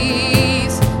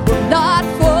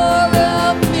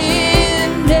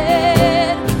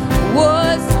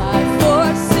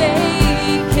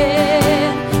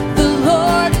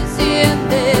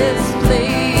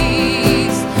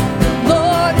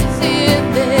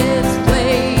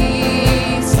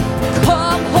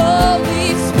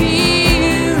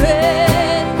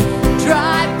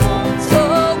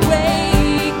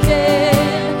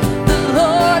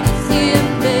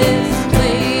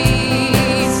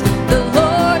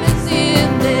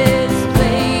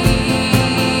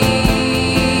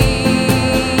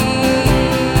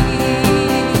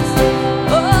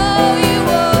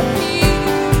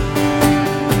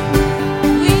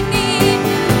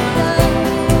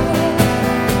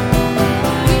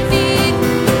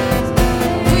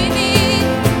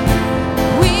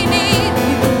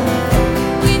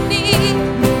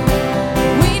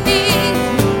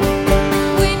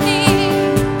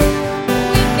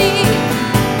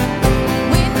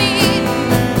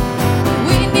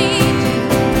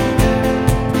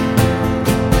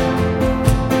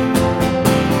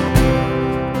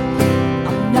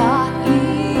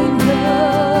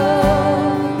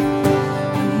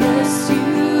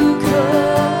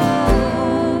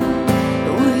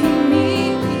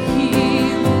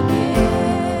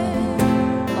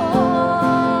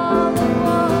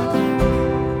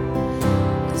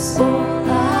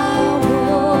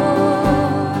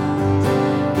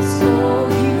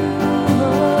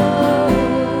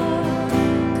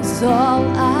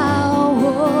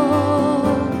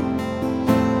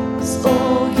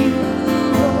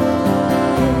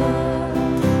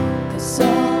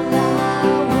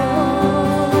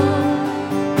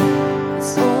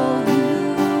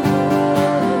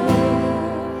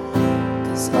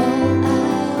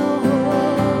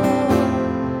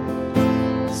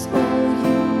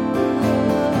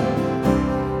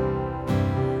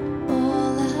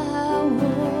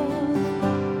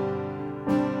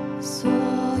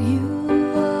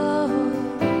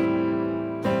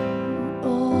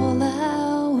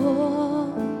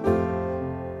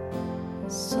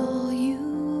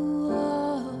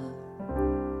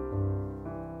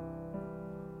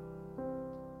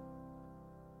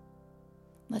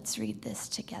 let's read this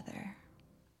together.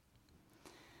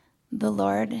 The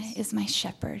Lord is my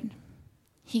shepherd.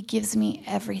 He gives me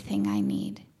everything I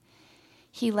need.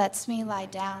 He lets me lie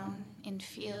down in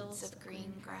fields of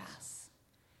green grass.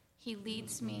 He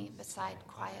leads me beside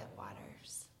quiet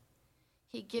waters.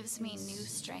 He gives me new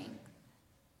strength.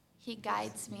 He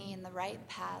guides me in the right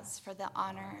paths for the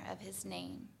honor of his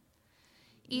name.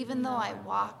 Even though I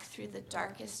walk through the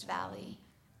darkest valley,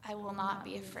 I will not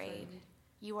be afraid.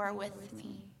 You are with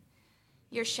me.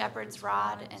 Your shepherd's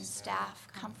rod and staff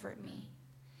comfort me.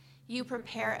 You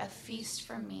prepare a feast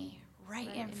for me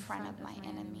right in front of my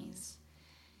enemies.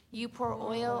 You pour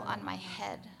oil on my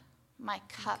head. My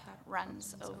cup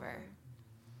runs over.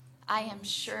 I am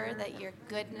sure that your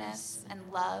goodness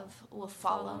and love will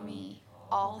follow me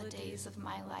all the days of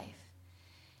my life,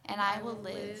 and I will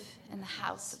live in the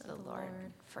house of the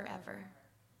Lord forever.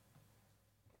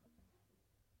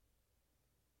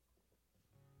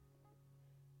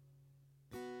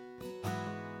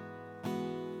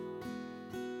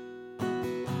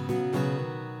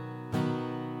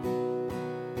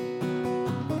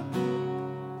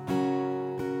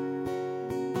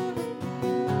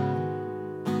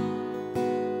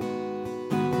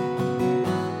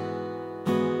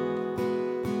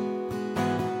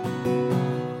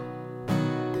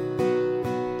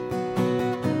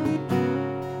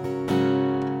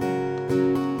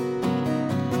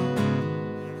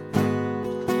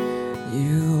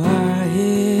 You are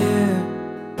here,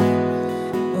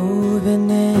 moving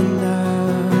in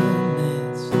our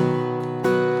midst.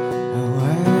 I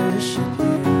worship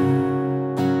you.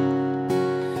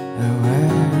 I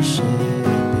worship you.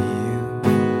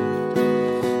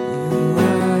 You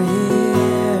are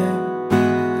here,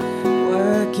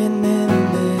 working in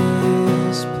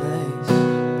this place.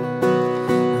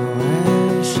 I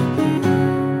worship you.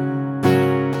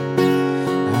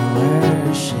 I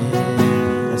worship you.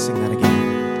 Let's sing that again.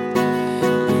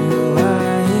 You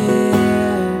are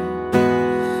here,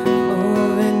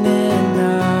 moving in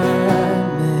our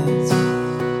midst.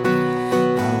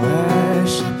 I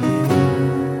worship you.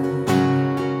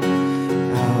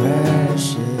 I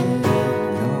worship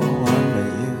no one but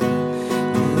you.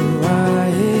 You are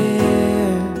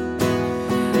here,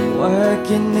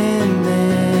 working in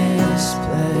this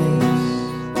place.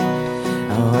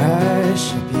 I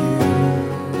worship you.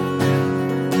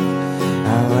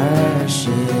 I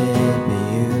worship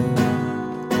you.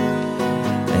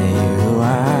 You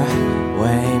are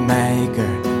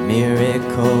waymaker,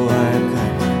 miracle worker,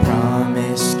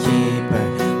 promise keeper,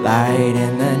 light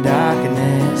in the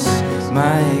darkness.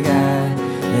 My God,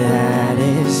 that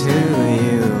is who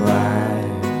you are.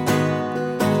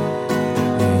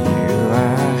 You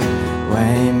are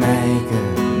waymaker,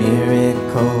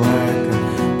 miracle worker,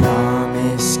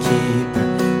 promise keeper,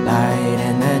 light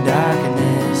in the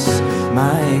darkness.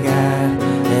 My God,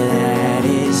 that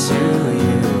is who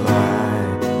you are.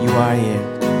 You are here.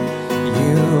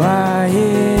 You are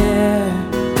here,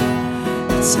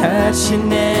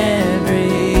 touching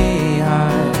every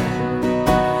heart.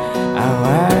 I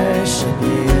worship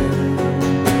you.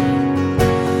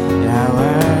 I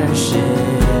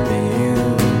worship you.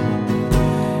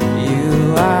 You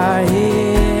are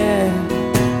here,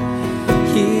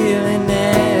 healing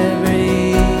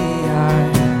every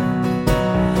heart.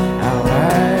 I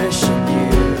worship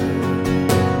you.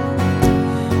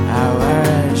 I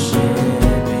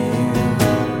worship you.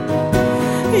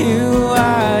 You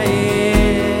are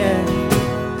here,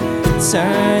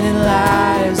 turning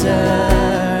lives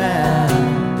around.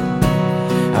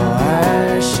 I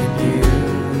worship you.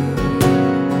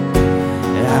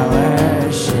 I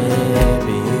worship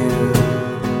you.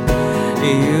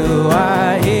 You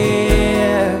are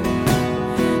here,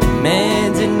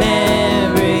 mending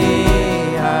every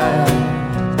heart.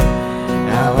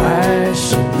 I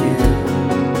worship you.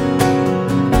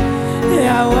 I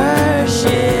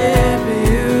worship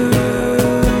you.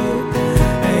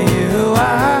 You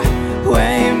are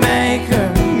waymaker,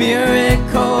 miracle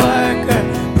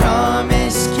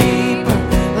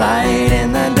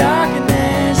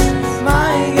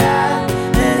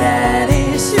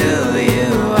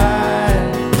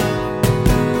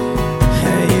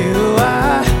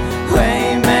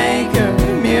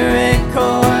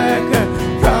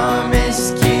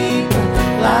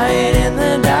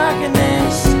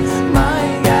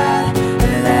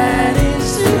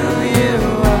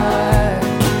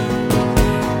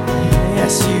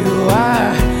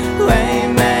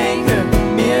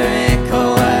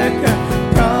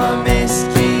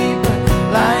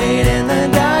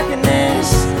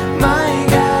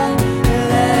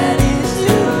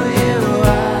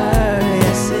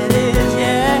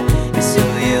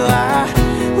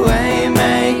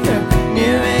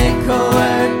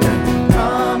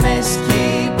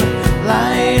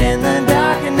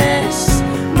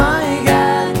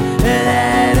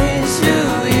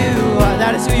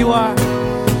you are.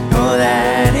 Oh,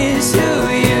 that is who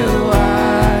you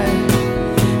are.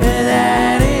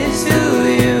 That is who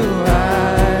you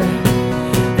are.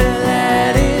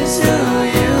 That is who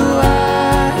you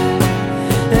are.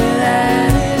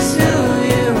 That is who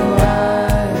you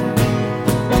are.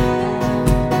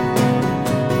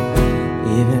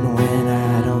 Even when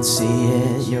I don't see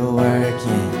it, you're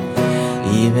working.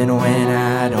 Even when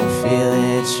I don't feel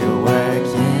it, you're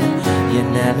working. You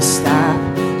never stop,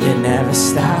 you never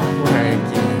stop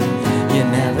working. You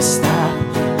never stop,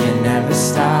 you never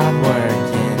stop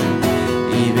working.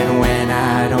 Even when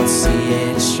I don't see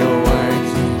it, you're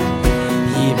working.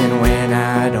 Even when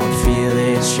I don't feel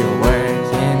it, you're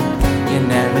working. You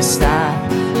never stop,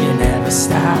 you never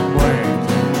stop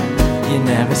working. You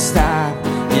never stop,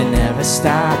 you never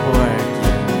stop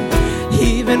working.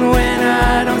 Even when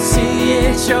I don't see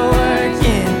it, you're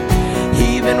working.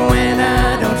 Even when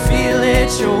I don't feel it,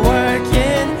 you're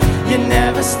working. You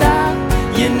never stop,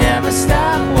 you never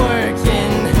stop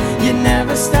working. You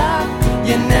never stop,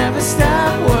 you never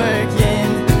stop working.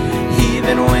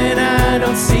 Even when I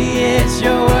don't see it,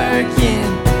 you're working.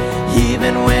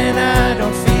 Even when I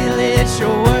don't feel it,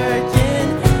 you're working.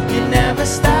 You never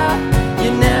stop,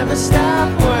 you never stop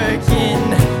working.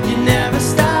 You never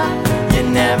stop, you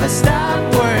never stop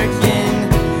working.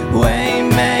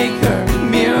 Waymaker,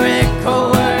 miracle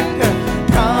worker,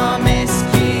 promise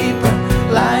keeper,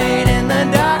 light in the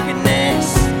darkness.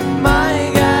 My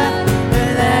God,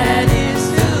 that is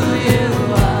who you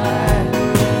are.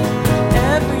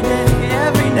 Every day,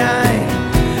 every night.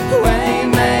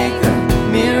 Waymaker,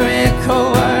 miracle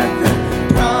worker,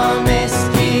 promise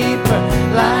keeper,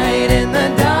 light in the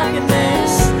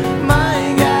darkness. My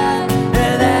God,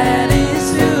 that is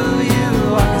who you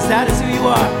are. 'Cause that is who you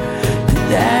are.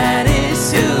 That is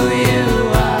who you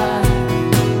are.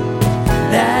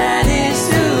 That is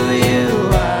who you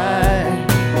are.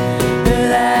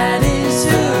 That is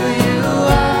who you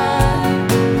are.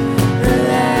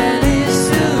 That is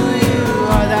who you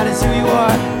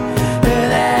are.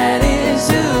 That is who you are. That is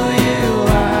who you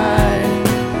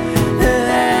are.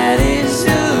 That is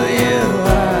who you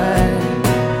are.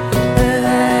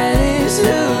 That is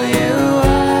who you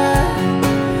are.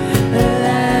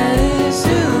 That is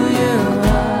who you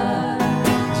are.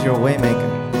 'Cause you're a waymaker.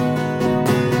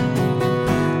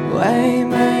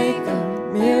 Waymaker,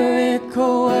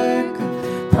 miracle worker,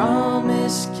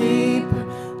 promise keeper,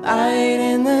 light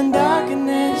in the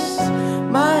darkness.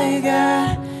 My God,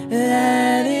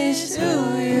 that is who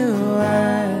you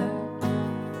are.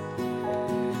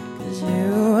 'Cause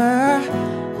you are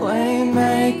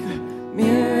waymaker,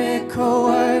 miracle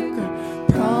worker,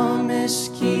 promise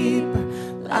keeper,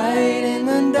 light in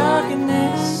the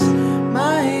darkness.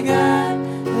 My God,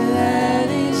 that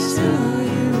is who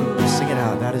you are. Sing it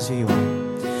out. That is who you are.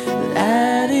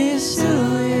 That is who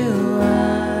you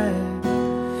are.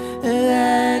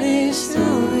 That is who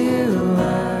you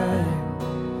are.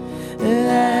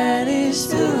 That is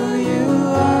who you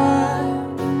are.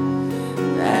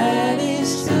 That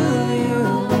is who you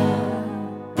are.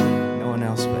 No one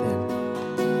else but Him.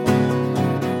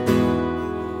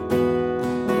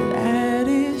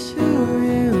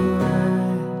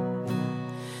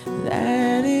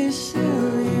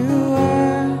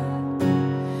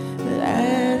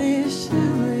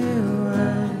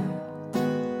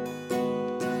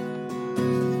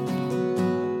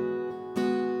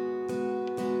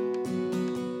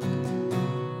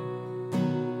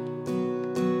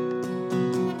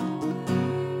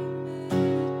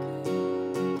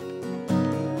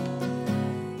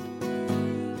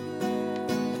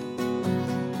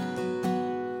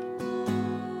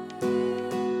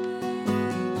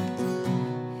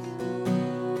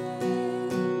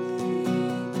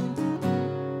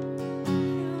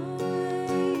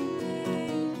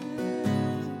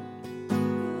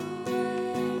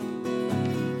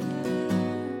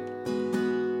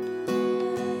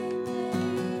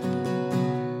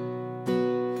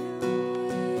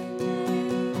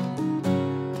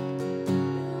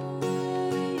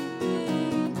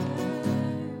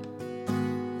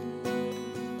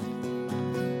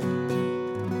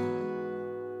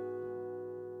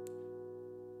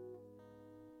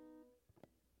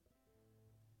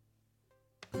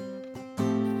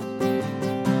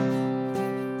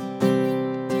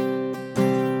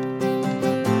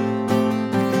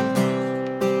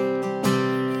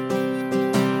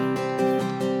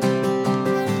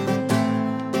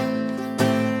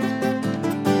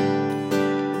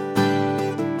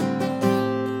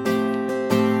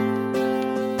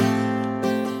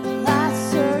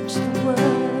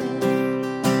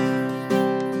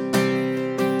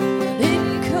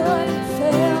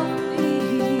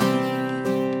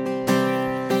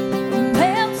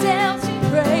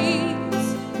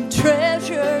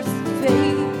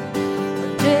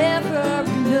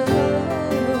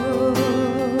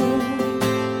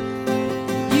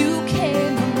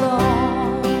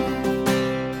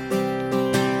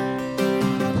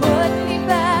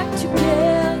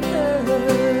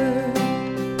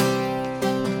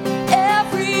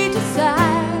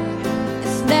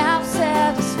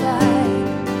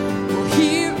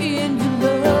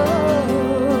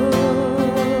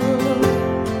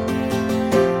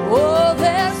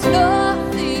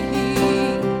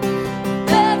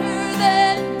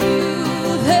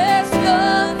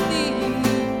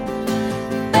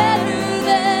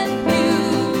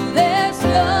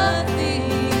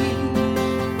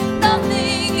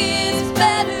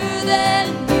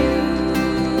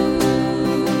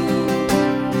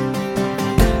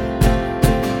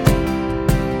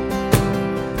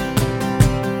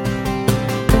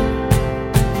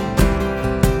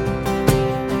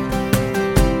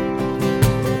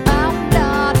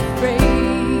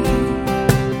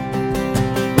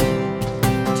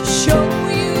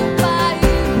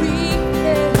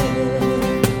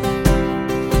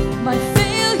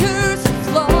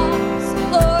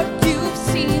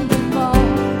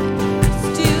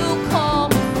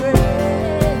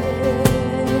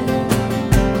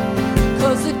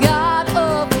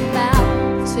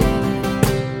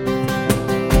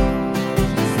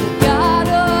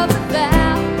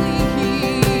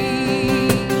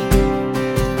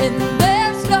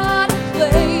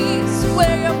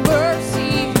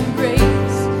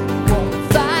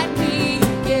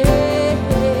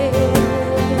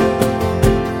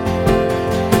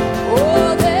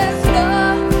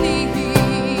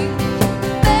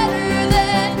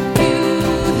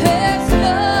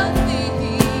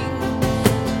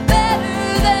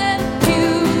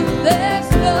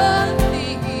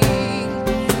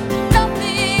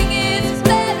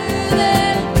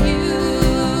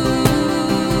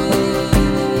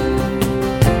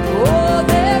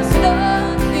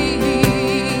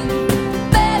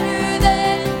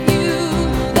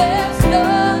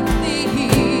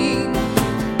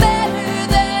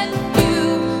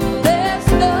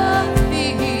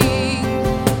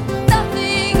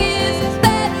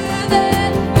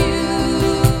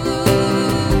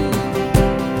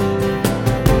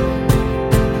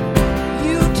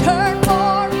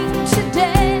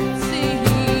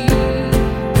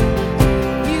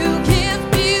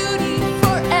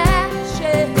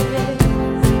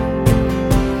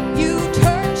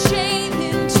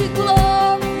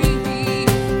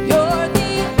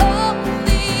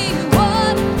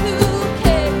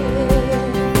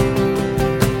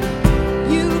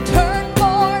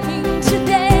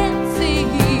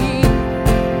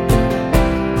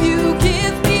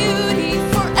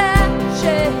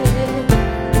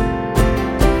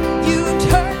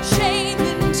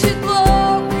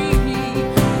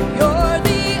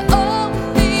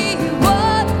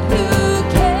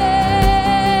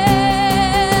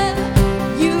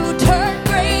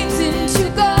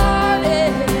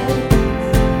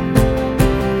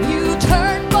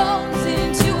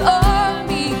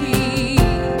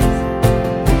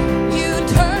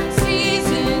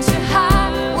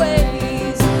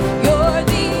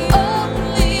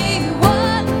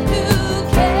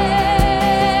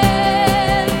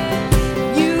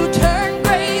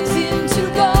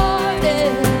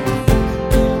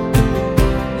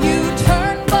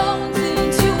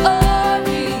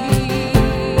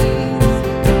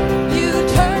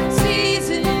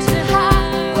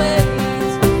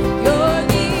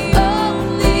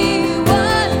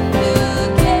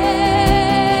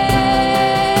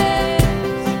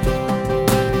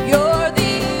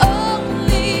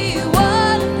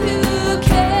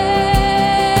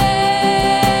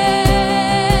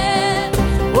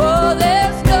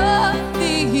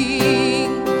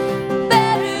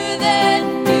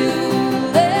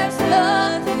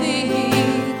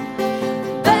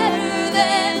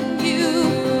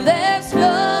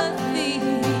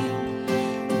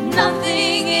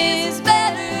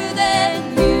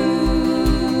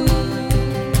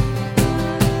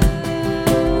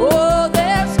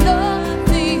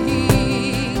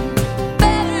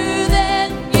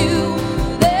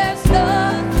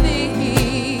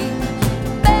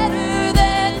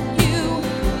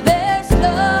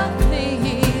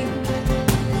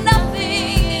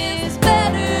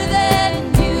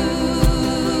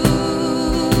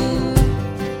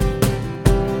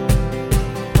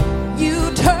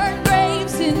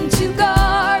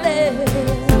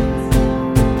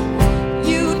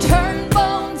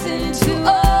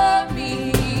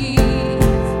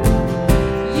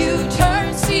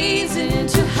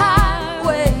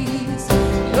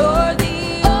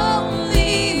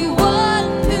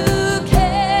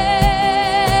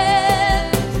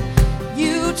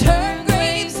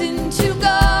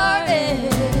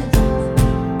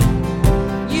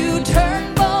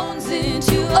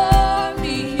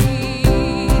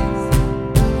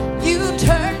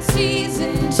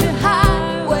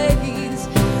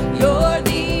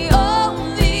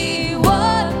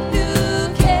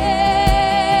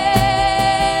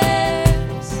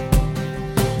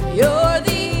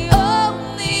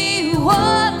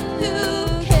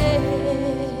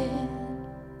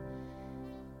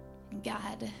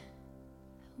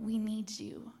 we need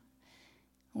you.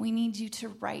 We need you to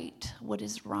right what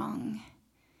is wrong.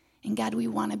 And God, we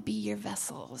want to be your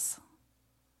vessels.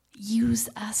 Use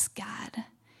us, God,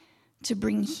 to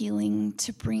bring healing,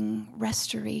 to bring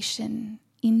restoration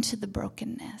into the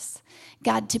brokenness.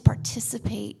 God, to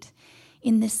participate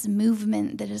in this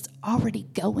movement that is already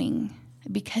going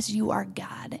because you are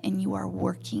God and you are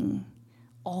working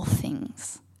all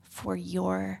things for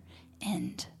your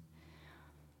end.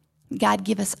 God,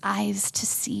 give us eyes to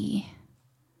see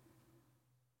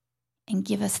and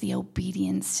give us the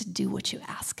obedience to do what you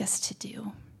ask us to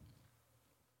do.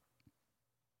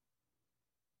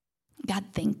 God,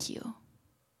 thank you.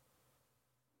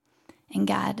 And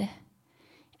God,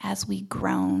 as we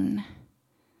groan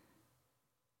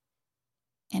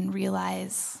and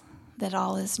realize that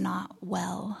all is not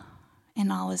well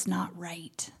and all is not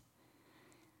right,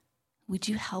 would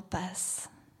you help us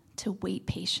to wait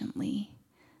patiently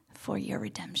for your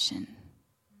redemption?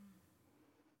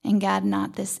 And God,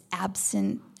 not this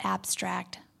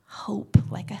abstract hope,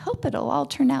 like I hope it'll all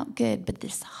turn out good, but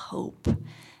this hope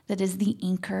that is the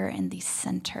anchor and the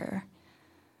center,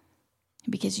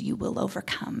 because you will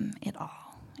overcome it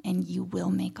all and you will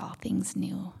make all things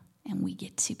new, and we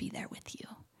get to be there with you.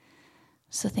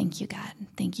 So thank you, God.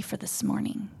 Thank you for this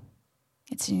morning.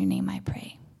 It's in your name I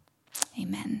pray.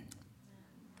 Amen.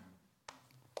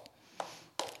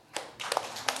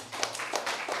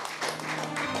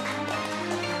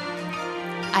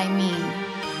 I mean,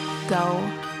 go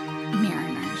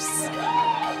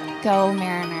Mariners. Go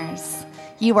Mariners.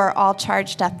 You are all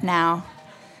charged up now.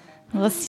 Let's